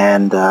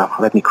 and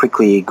let me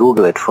quickly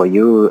Google it for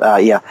you.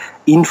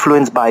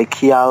 Influence by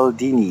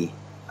Cialdini,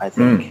 I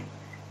think,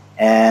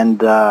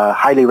 and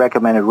highly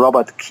recommended.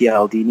 Robert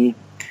Cialdini.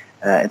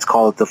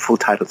 The full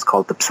title is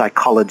called The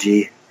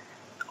Psychology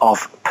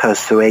of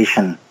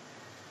Persuasion.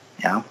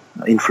 Yeah,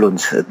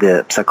 Influence,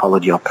 the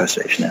Psychology of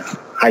Persuasion. Yeah.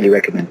 Highly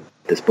recommend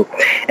this book.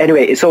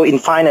 Anyway, so in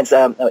finance,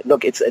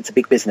 look, it's a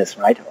big business,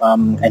 right?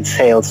 And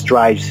sales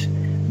drives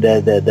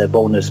the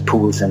bonus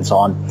pools and so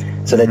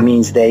on. So that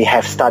means they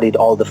have studied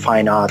all the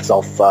fine arts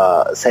of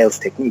sales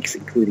techniques,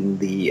 including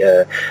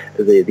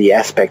the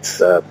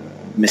aspects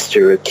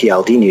Mr.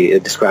 Cialdini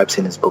describes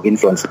in his book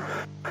Influence.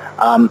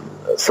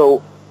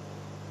 So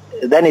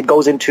then it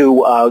goes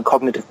into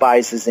cognitive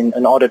biases.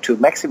 In order to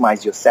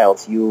maximize your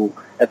sales, you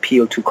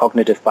appeal to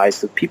cognitive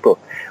biases of people,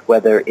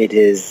 whether it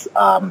is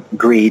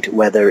greed,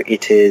 whether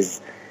it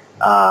is,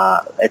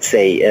 let's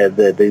say,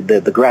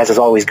 the grass is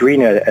always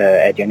greener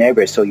at your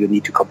neighbors, so you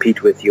need to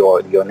compete with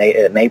your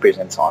neighbors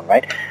and so on,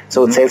 right?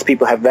 So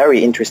salespeople have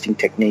very interesting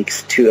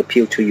techniques to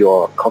appeal to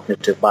your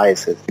cognitive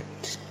biases.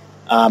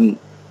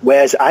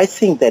 Whereas I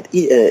think that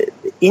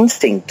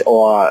instinct,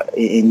 or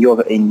in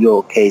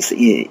your case,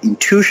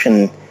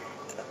 intuition,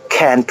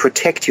 can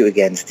protect you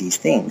against these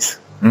things,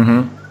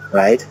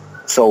 right?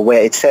 So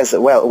where it says,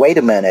 well, wait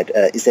a minute,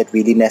 is that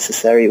really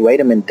necessary?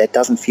 Wait a minute, that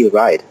doesn't feel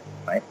right?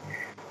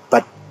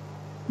 But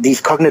these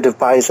cognitive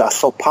biases are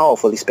so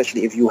powerful,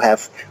 especially if you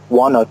have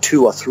one or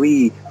two or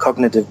three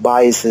cognitive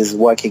biases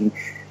working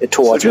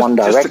towards one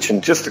direction.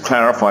 Just to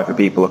clarify for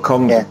people, a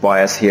cognitive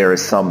bias here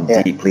is some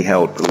deeply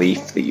held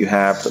belief that you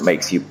have that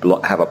makes you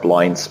have a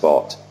blind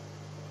spot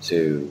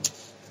to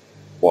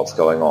what's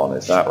going on.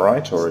 Is that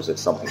right, or is it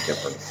something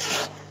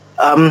different?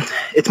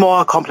 It's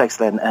more complex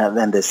than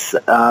this.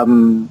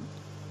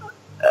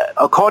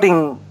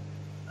 According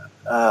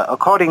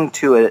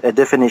to a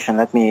definition,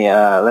 let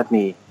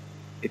me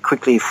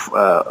quickly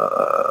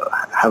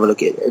have a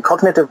look at it.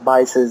 Cognitive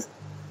biases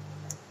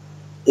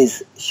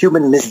is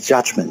human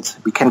misjudgments.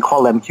 We can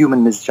call them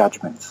human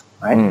misjudgments,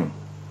 right?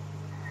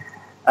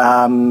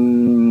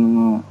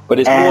 But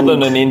it's more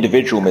than an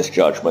individual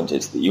misjudgment.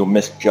 It's that you're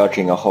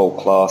misjudging a whole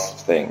class of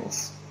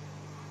things.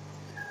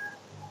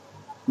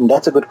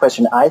 That's a good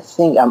question. I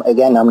think, I'm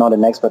not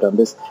an expert on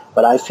this,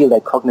 but I feel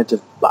that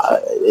cognitive,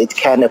 it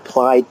can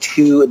apply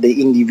to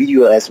the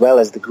individual as well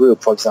as the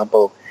group. For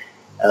example,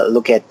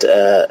 look at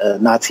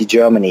Nazi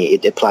Germany.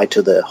 It applied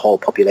to the whole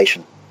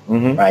population,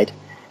 right?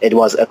 It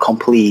was a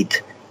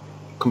complete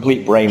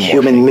brainwashing.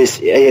 Human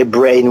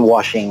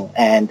brainwashing.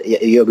 And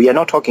we are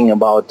not talking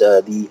about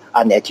the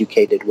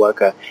uneducated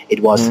worker. It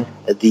was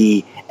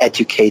the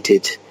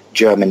educated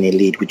German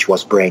elite which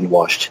was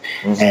brainwashed,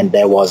 and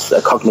there was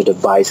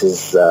cognitive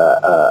biases,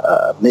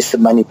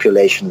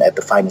 manipulation at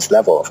the finest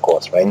level, of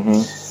course, right?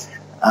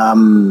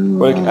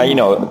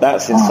 Well,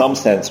 that's in some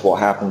sense what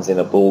happens in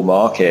a bull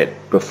market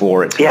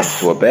before it turns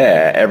to a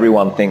bear.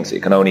 Everyone thinks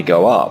it can only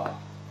go up,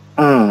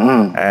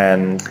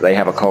 and they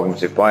have a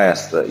cognitive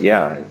bias that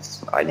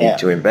I need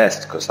to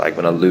invest because I'm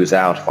going to lose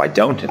out if I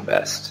don't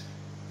invest.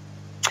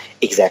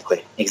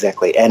 Exactly.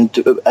 And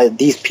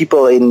these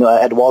people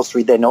at Wall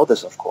Street, they know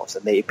this, of course,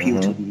 and they appeal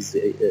to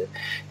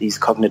these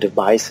cognitive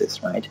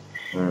biases, right?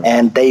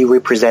 And they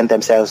represent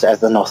themselves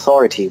as an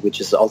authority,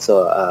 which is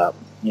also,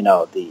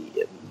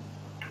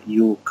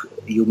 you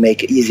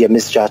make easier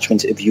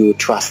misjudgments if you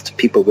trust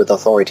people with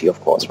authority,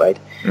 of course, right?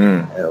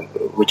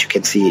 Which you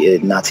can see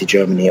in Nazi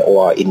Germany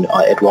or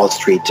at Wall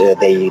Street.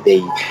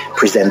 They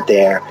present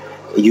their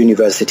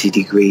university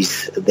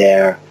degrees,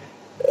 their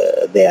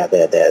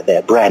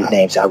brand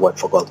names. I work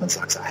for Goldman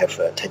Sachs. I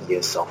have 10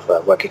 years of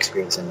work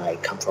experience, and I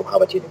come from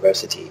Harvard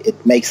University.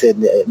 It makes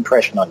an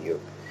impression on you.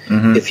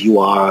 If you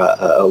are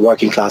a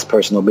working class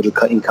person or middle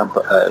income,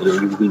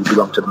 you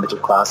belong to the middle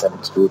class, and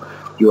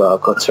you are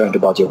concerned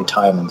about your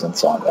retirement and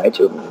so on, right?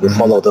 You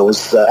follow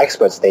those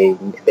experts.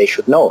 They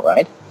should know,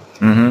 right?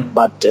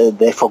 But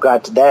they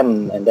forgot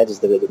then, and that is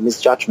the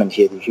misjudgment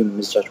here. The human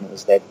misjudgment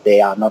is that they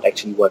are not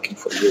actually working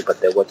for you, but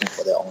they're working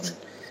for their own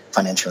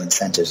financial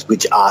incentives,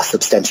 which are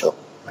substantial,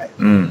 right?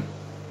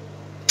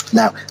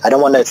 Now, I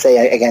don't want to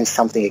say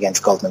something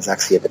against Goldman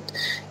Sachs here, but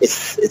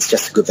it's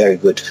just a very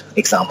good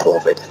example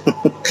of it,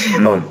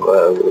 of,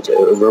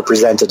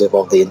 representative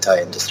of the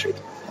entire industry.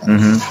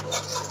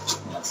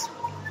 Mm-hmm. Yes.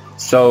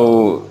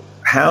 So,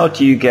 how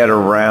do you get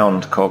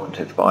around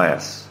cognitive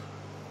bias?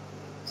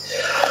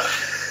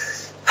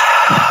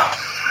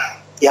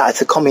 Yeah,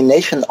 it's a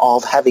combination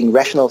of having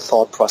rational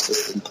thought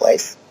processes in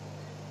place,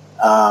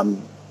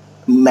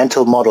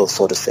 mental models,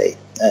 so to say.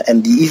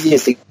 And the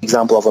easiest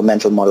example of a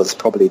mental model is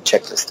probably a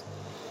checklist.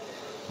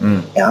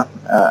 Yeah,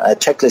 a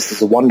checklist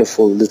is a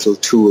wonderful little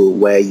tool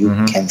where you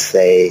can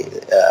say,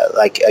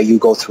 you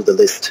go through the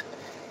list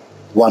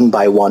one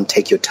by one,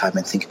 take your time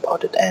and think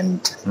about it.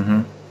 And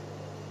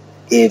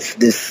if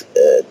this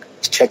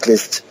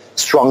checklist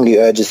strongly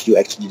urges you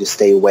actually to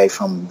stay away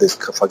from this,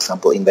 for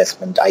example,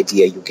 investment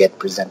idea you get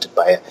presented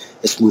by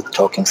a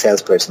smooth-talking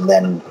salesperson,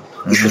 then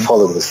you should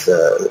follow this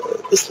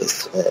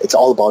list. It's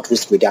all about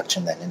risk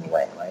reduction then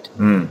anyway, right?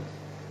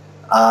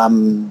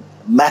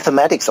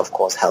 Mathematics, of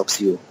course,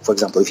 helps you. For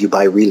example, if you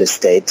buy real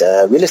estate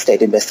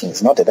investing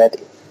is not that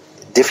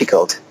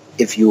difficult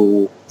if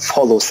you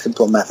follow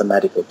simple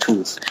mathematical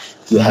tools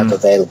you have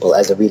available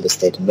as a real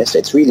estate investor.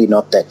 It's really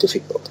not that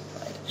difficult.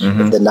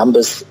 Right? If the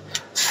numbers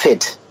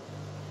fit,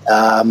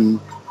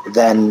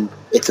 then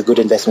it's a good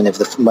investment. If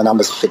the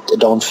numbers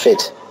don't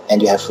fit,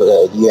 and you have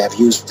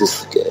used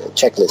this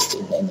checklist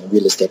in a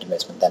real estate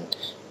investment, then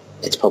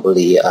it's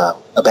probably a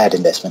bad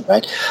investment,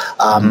 right?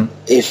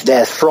 If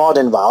there's fraud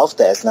involved,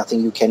 there's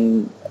nothing you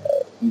can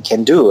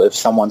do. If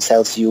someone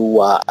sells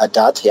you a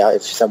dud,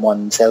 if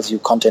someone sells you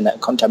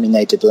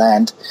contaminated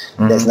land,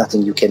 there's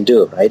nothing you can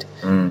do, right?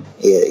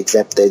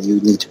 Except that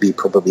you need to be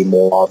probably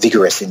more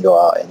vigorous in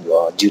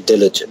your due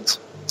diligence.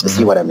 You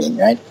see what I mean,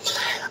 right?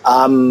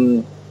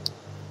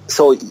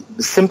 So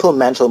simple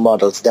mental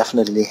models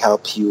definitely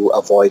help you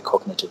avoid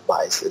cognitive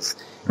biases.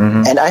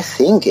 And I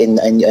think in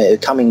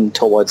coming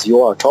towards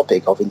your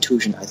topic of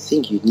intuition, I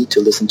think you need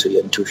to listen to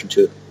your intuition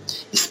too,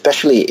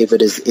 especially if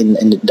it is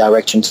in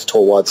directions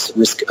towards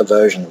risk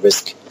aversion,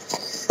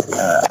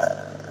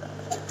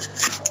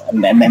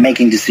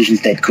 making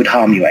decisions that could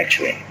harm you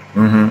actually.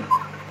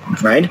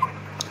 Right?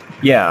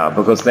 Yeah,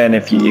 because then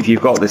if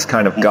you've got this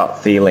kind of gut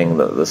feeling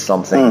that there's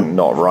something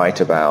not right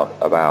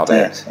about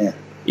it,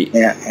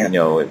 you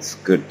know, it's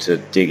good to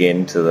dig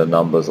into the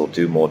numbers or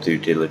do more due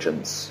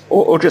diligence,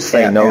 or just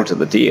say no to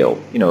the deal.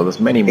 You know, there's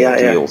many more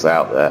deals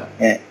out there.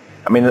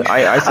 I mean,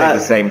 I say the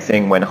same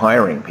thing when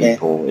hiring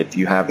people. If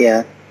you have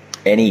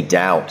any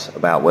doubt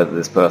about whether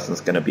this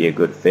person's going to be a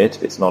good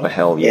fit, it's not a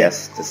hell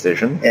yes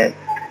decision.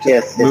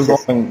 Move on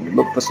and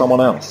look for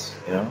someone else.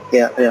 You know.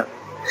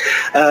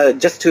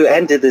 Just to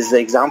end this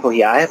example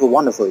here, I have a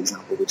wonderful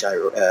example which I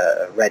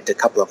read a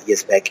couple of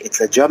years back. It's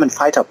a German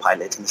fighter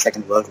pilot in the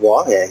Second World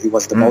War. He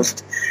was the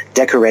most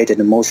decorated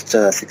and most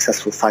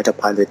successful fighter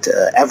pilot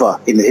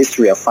ever in the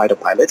history of fighter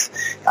pilots.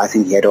 I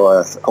think he had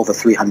over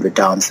 300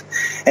 downs.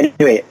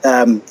 Anyway,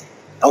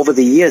 over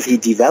the years he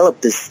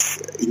developed this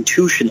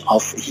intuition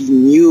of, he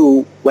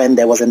knew when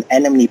there was an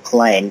enemy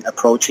plane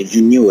approaching.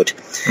 He knew it.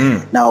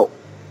 Now,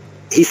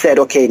 he said,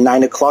 okay,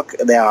 9 o'clock,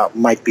 there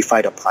might be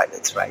fighter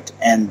pilots, right?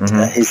 And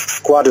his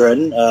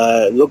squadron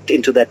looked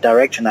into that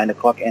direction, 9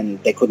 o'clock, and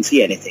they couldn't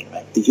see anything,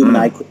 right? The human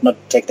eye could not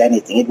detect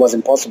anything. It was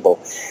impossible.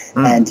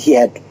 And he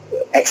had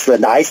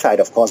excellent eyesight,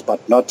 of course,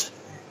 but not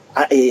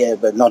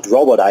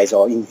robot eyes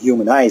or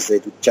human eyes,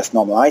 just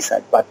normal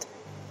eyesight. But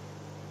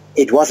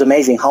it was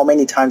amazing how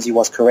many times he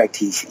was correct.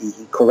 He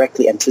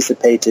correctly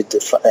anticipated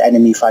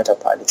enemy fighter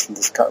pilots in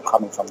this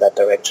coming from that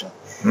direction.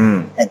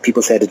 And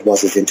people said it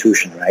was his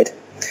intuition, right?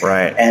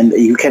 Right. And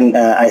you can,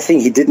 I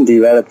think he didn't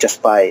develop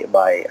just by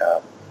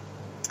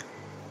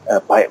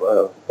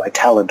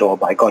talent or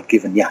by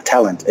God-given,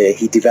 talent.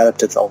 He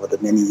developed it over the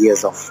many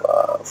years of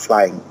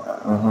flying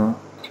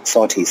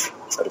sorties,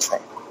 so to say.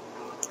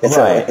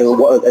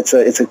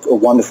 It's a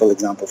wonderful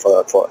example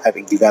for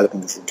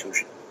developing this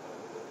intuition.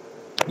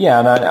 Yeah,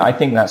 and I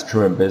think that's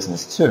true in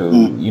business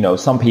too. You know,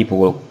 some people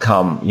will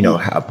come,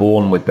 are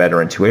born with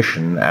better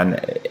intuition, and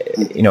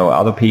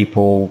other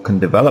people can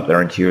develop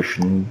their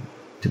intuition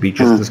to be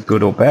just as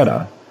good or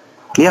better.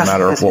 No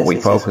matter what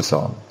we focus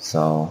on.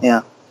 So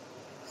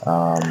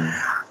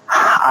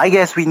I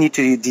guess we need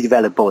to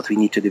develop both. We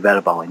need to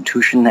develop our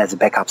intuition as a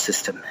backup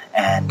system,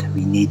 and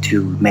we need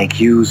to make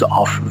use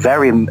of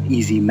very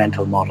easy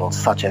mental models,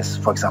 such as,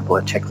 for example,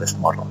 a checklist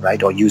model,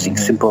 right? Or using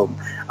simple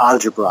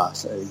algebra,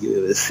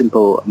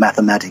 simple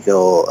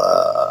mathematical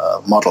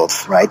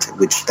models, right?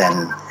 Which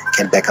then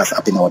can back us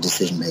up in our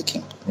decision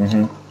making.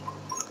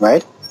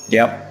 Right?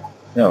 Yep.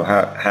 No,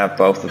 have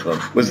both of them.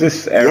 Was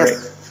this Eric?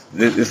 Yes.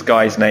 This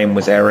guy's name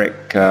was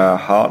Eric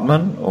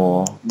Hartman,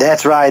 or?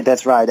 That's right.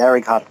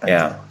 Eric Hartman.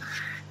 Yeah.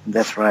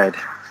 That's right.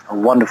 A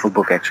wonderful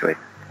book, actually.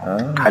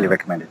 Highly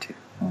recommended to you.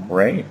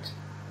 Great.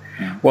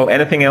 Well,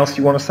 anything else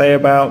you want to say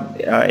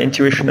about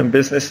intuition in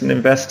business and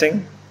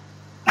investing?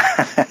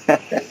 I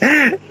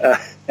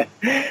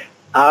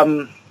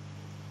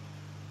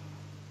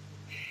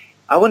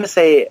want to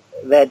say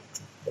that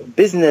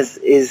business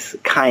is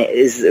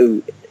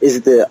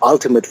the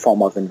ultimate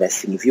form of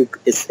investing. If you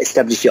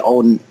establish your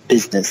own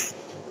business,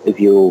 if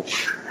you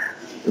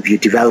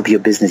develop your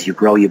business, you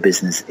grow your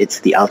business, it's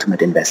the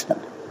ultimate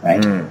investment,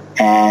 right?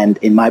 And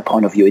in my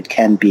point of view, it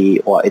can be,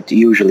 or it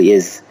usually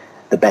is,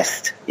 the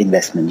best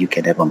investment you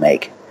can ever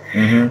make.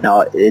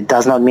 Now, it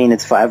does not mean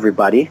it's for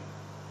everybody,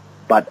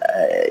 but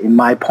in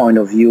my point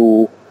of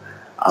view,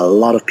 a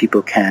lot of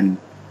people can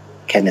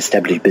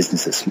establish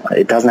businesses.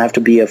 It doesn't have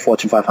to be a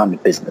Fortune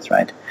 500 business,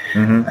 right?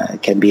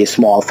 It can be a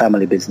small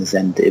family business,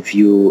 and if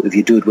you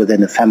do it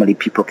within a family,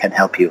 people can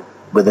help you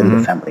within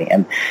the family.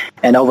 And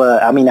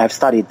I've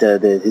studied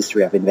the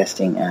history of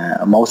investing.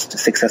 Most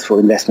successful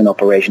investment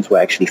operations were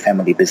actually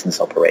family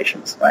business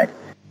operations, right?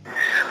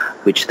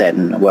 Which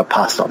then were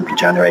passed on to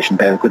generation.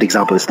 But a good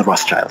example is the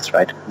Rothschilds,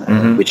 right?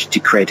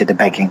 Which created the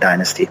banking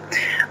dynasty.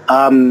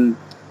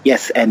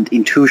 Yes, and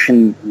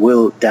intuition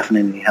will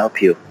definitely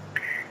help you.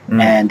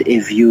 And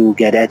if you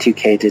get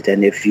educated,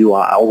 and if you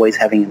are always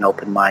having an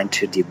open mind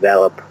to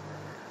develop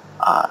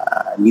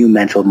new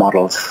mental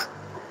models,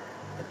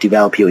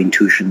 develop your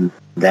intuition,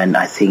 then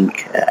I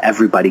think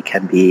everybody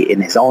can be,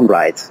 in his own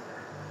right,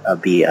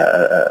 be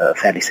a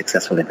fairly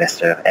successful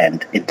investor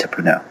and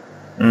entrepreneur.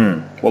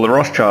 Well, the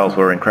Rothschilds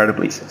were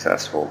incredibly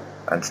successful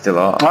and still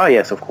are. Oh,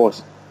 yes, of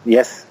course.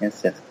 Yes.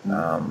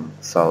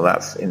 So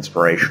that's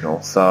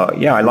inspirational. So,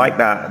 yeah, I like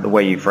that, the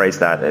way you phrase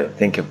that.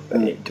 Think of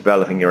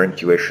developing your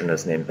intuition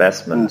as an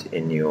investment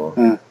in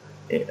your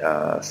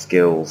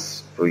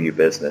skills for your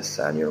business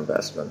and your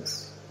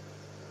investments.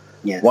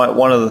 Yes.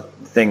 One of the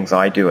things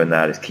I do in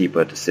that is keep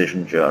a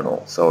decision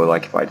journal. So,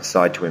 like, if I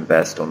decide to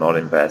invest or not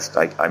invest,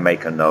 I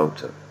make a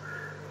note of,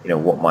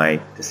 what my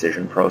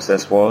decision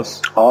process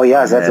was. Oh,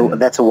 yeah,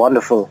 that's a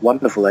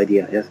wonderful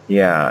idea. Yes.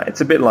 Yeah, it's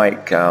a bit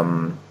like,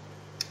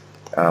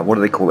 what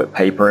do they call it?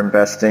 Paper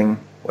investing,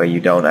 where you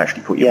don't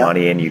actually put your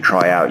money in, you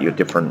try out your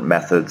different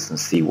methods and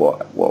see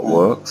what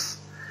works.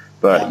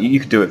 But you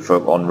could do it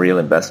on real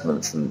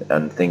investments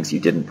and things you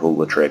didn't pull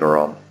the trigger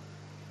on,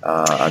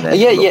 and then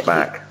look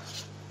back.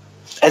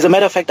 As a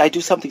matter of fact, I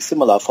do something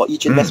similar. For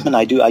each investment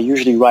I do, I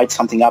usually write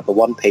something up, a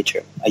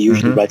one-pager. I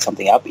usually write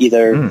something up,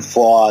 either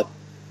for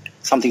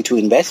something to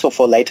invest or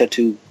for later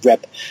to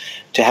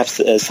have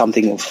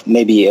something of,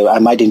 maybe I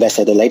might invest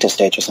at a later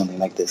stage or something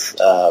like this.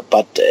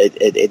 But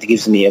it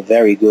gives me a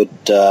very good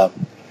a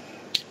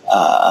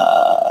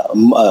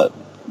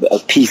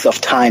piece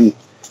of time,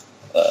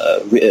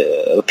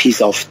 a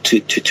piece of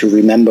to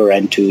remember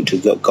and to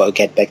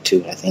get back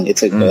to. I think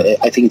it's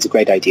a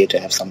great idea to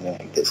have something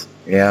like this.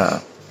 Yeah.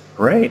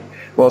 Great.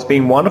 Well, it's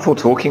been wonderful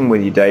talking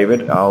with you,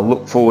 David. I'll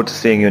look forward to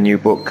seeing your new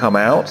book come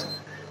out.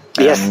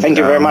 Yes, thank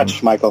you very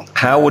much, Michael.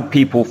 How would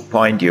people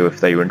find you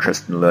if they were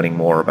interested in learning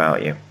more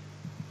about you?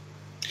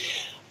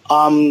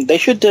 They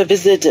should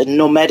visit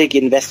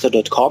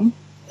nomadicinvestor.com.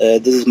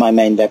 This is my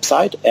main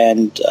website,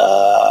 and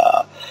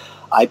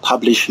I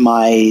publish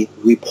my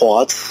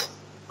reports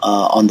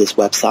on this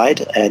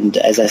website. And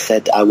as I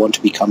said, I want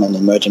to become an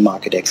emerging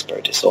market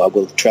expert. So I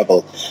will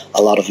travel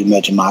a lot of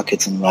emerging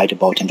markets and write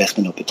about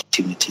investment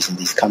opportunities in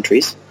these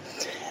countries.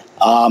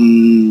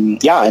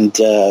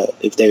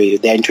 If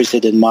they're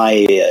interested in my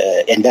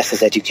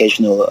investors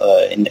education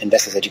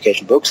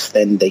books,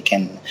 then they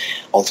can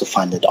also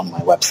find it on my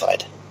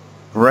website.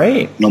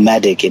 Great.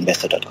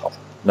 Nomadicinvestor.com.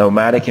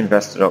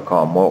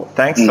 Nomadicinvestor.com. Well,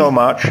 thanks so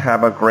much.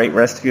 Have a great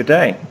rest of your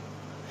day.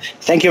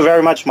 Thank you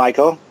very much,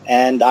 Michael.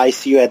 And I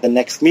see you at the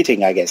next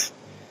meeting, I guess.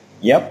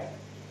 Yep.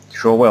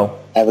 Sure will.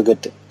 Have a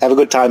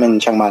good time in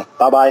Chiang Mai.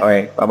 Bye-bye. All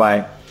right.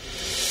 Bye-bye.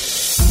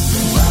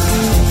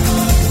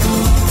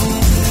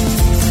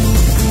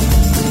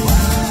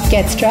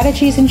 Get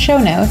strategies and show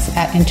notes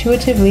at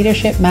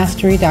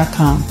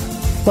intuitiveleadershipmastery.com.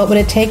 What would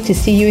it take to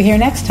see you here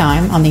next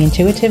time on the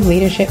Intuitive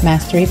Leadership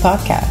Mastery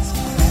Podcast?